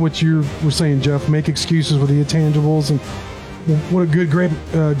 kind of what you were saying, Jeff, make excuses with the intangibles and what a great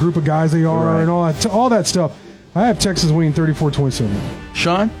group of guys they are and all that stuff. I have Texas winning 34-27.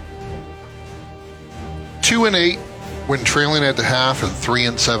 Sean? 2-8 when trailing at the half and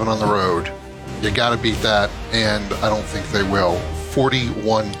 3-7 on the road. You got to beat that, and I don't think they will.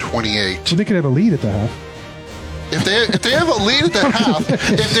 41-28. So they could have a lead at the half. If they have a lead at the half,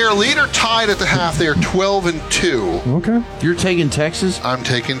 if their lead are tied at the half, they are 12-2. Okay. You're taking Texas? I'm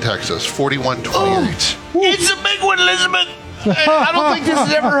taking Texas, 41-28. It's a big one, Elizabeth. I don't think this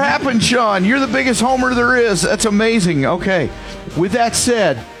has ever happened, Sean. You're the biggest homer there is. That's amazing. Okay. With that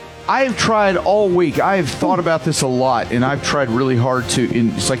said, I have tried all week. I have thought about this a lot, and I've tried really hard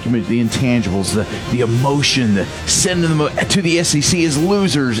it's like you mentioned, the intangibles, the emotion, the sending them to the SEC as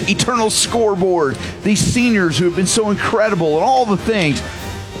losers, eternal scoreboard, these seniors who have been so incredible, and all the things.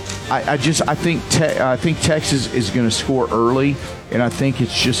 I think Texas is going to score early, and I think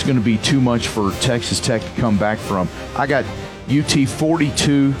it's just going to be too much for Texas Tech to come back from. I got UT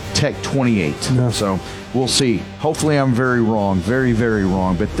 42, Tech 28. No. So we'll see. Hopefully I'm very wrong. Very, very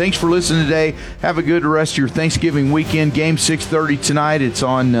wrong. But thanks for listening today. Have a good rest of your Thanksgiving weekend. Game 6:30 tonight. It's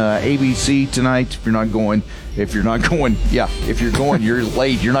on ABC tonight. If you're going, you're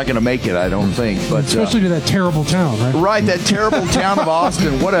late. You're not going to make it, I don't think. But especially to that terrible town, right? Right, that terrible town of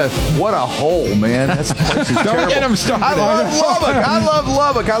Austin. What a hole, man. That's place is terrible. Don't get them started. I love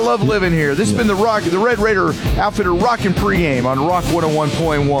Lubbock. I love living here. This has been the Red Raider Outfitter Rockin Pregame on Rock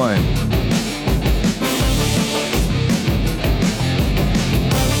 101.1.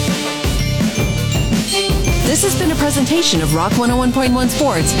 This has been a presentation of Rock 101.1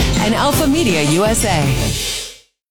 Sports and Alpha Media USA.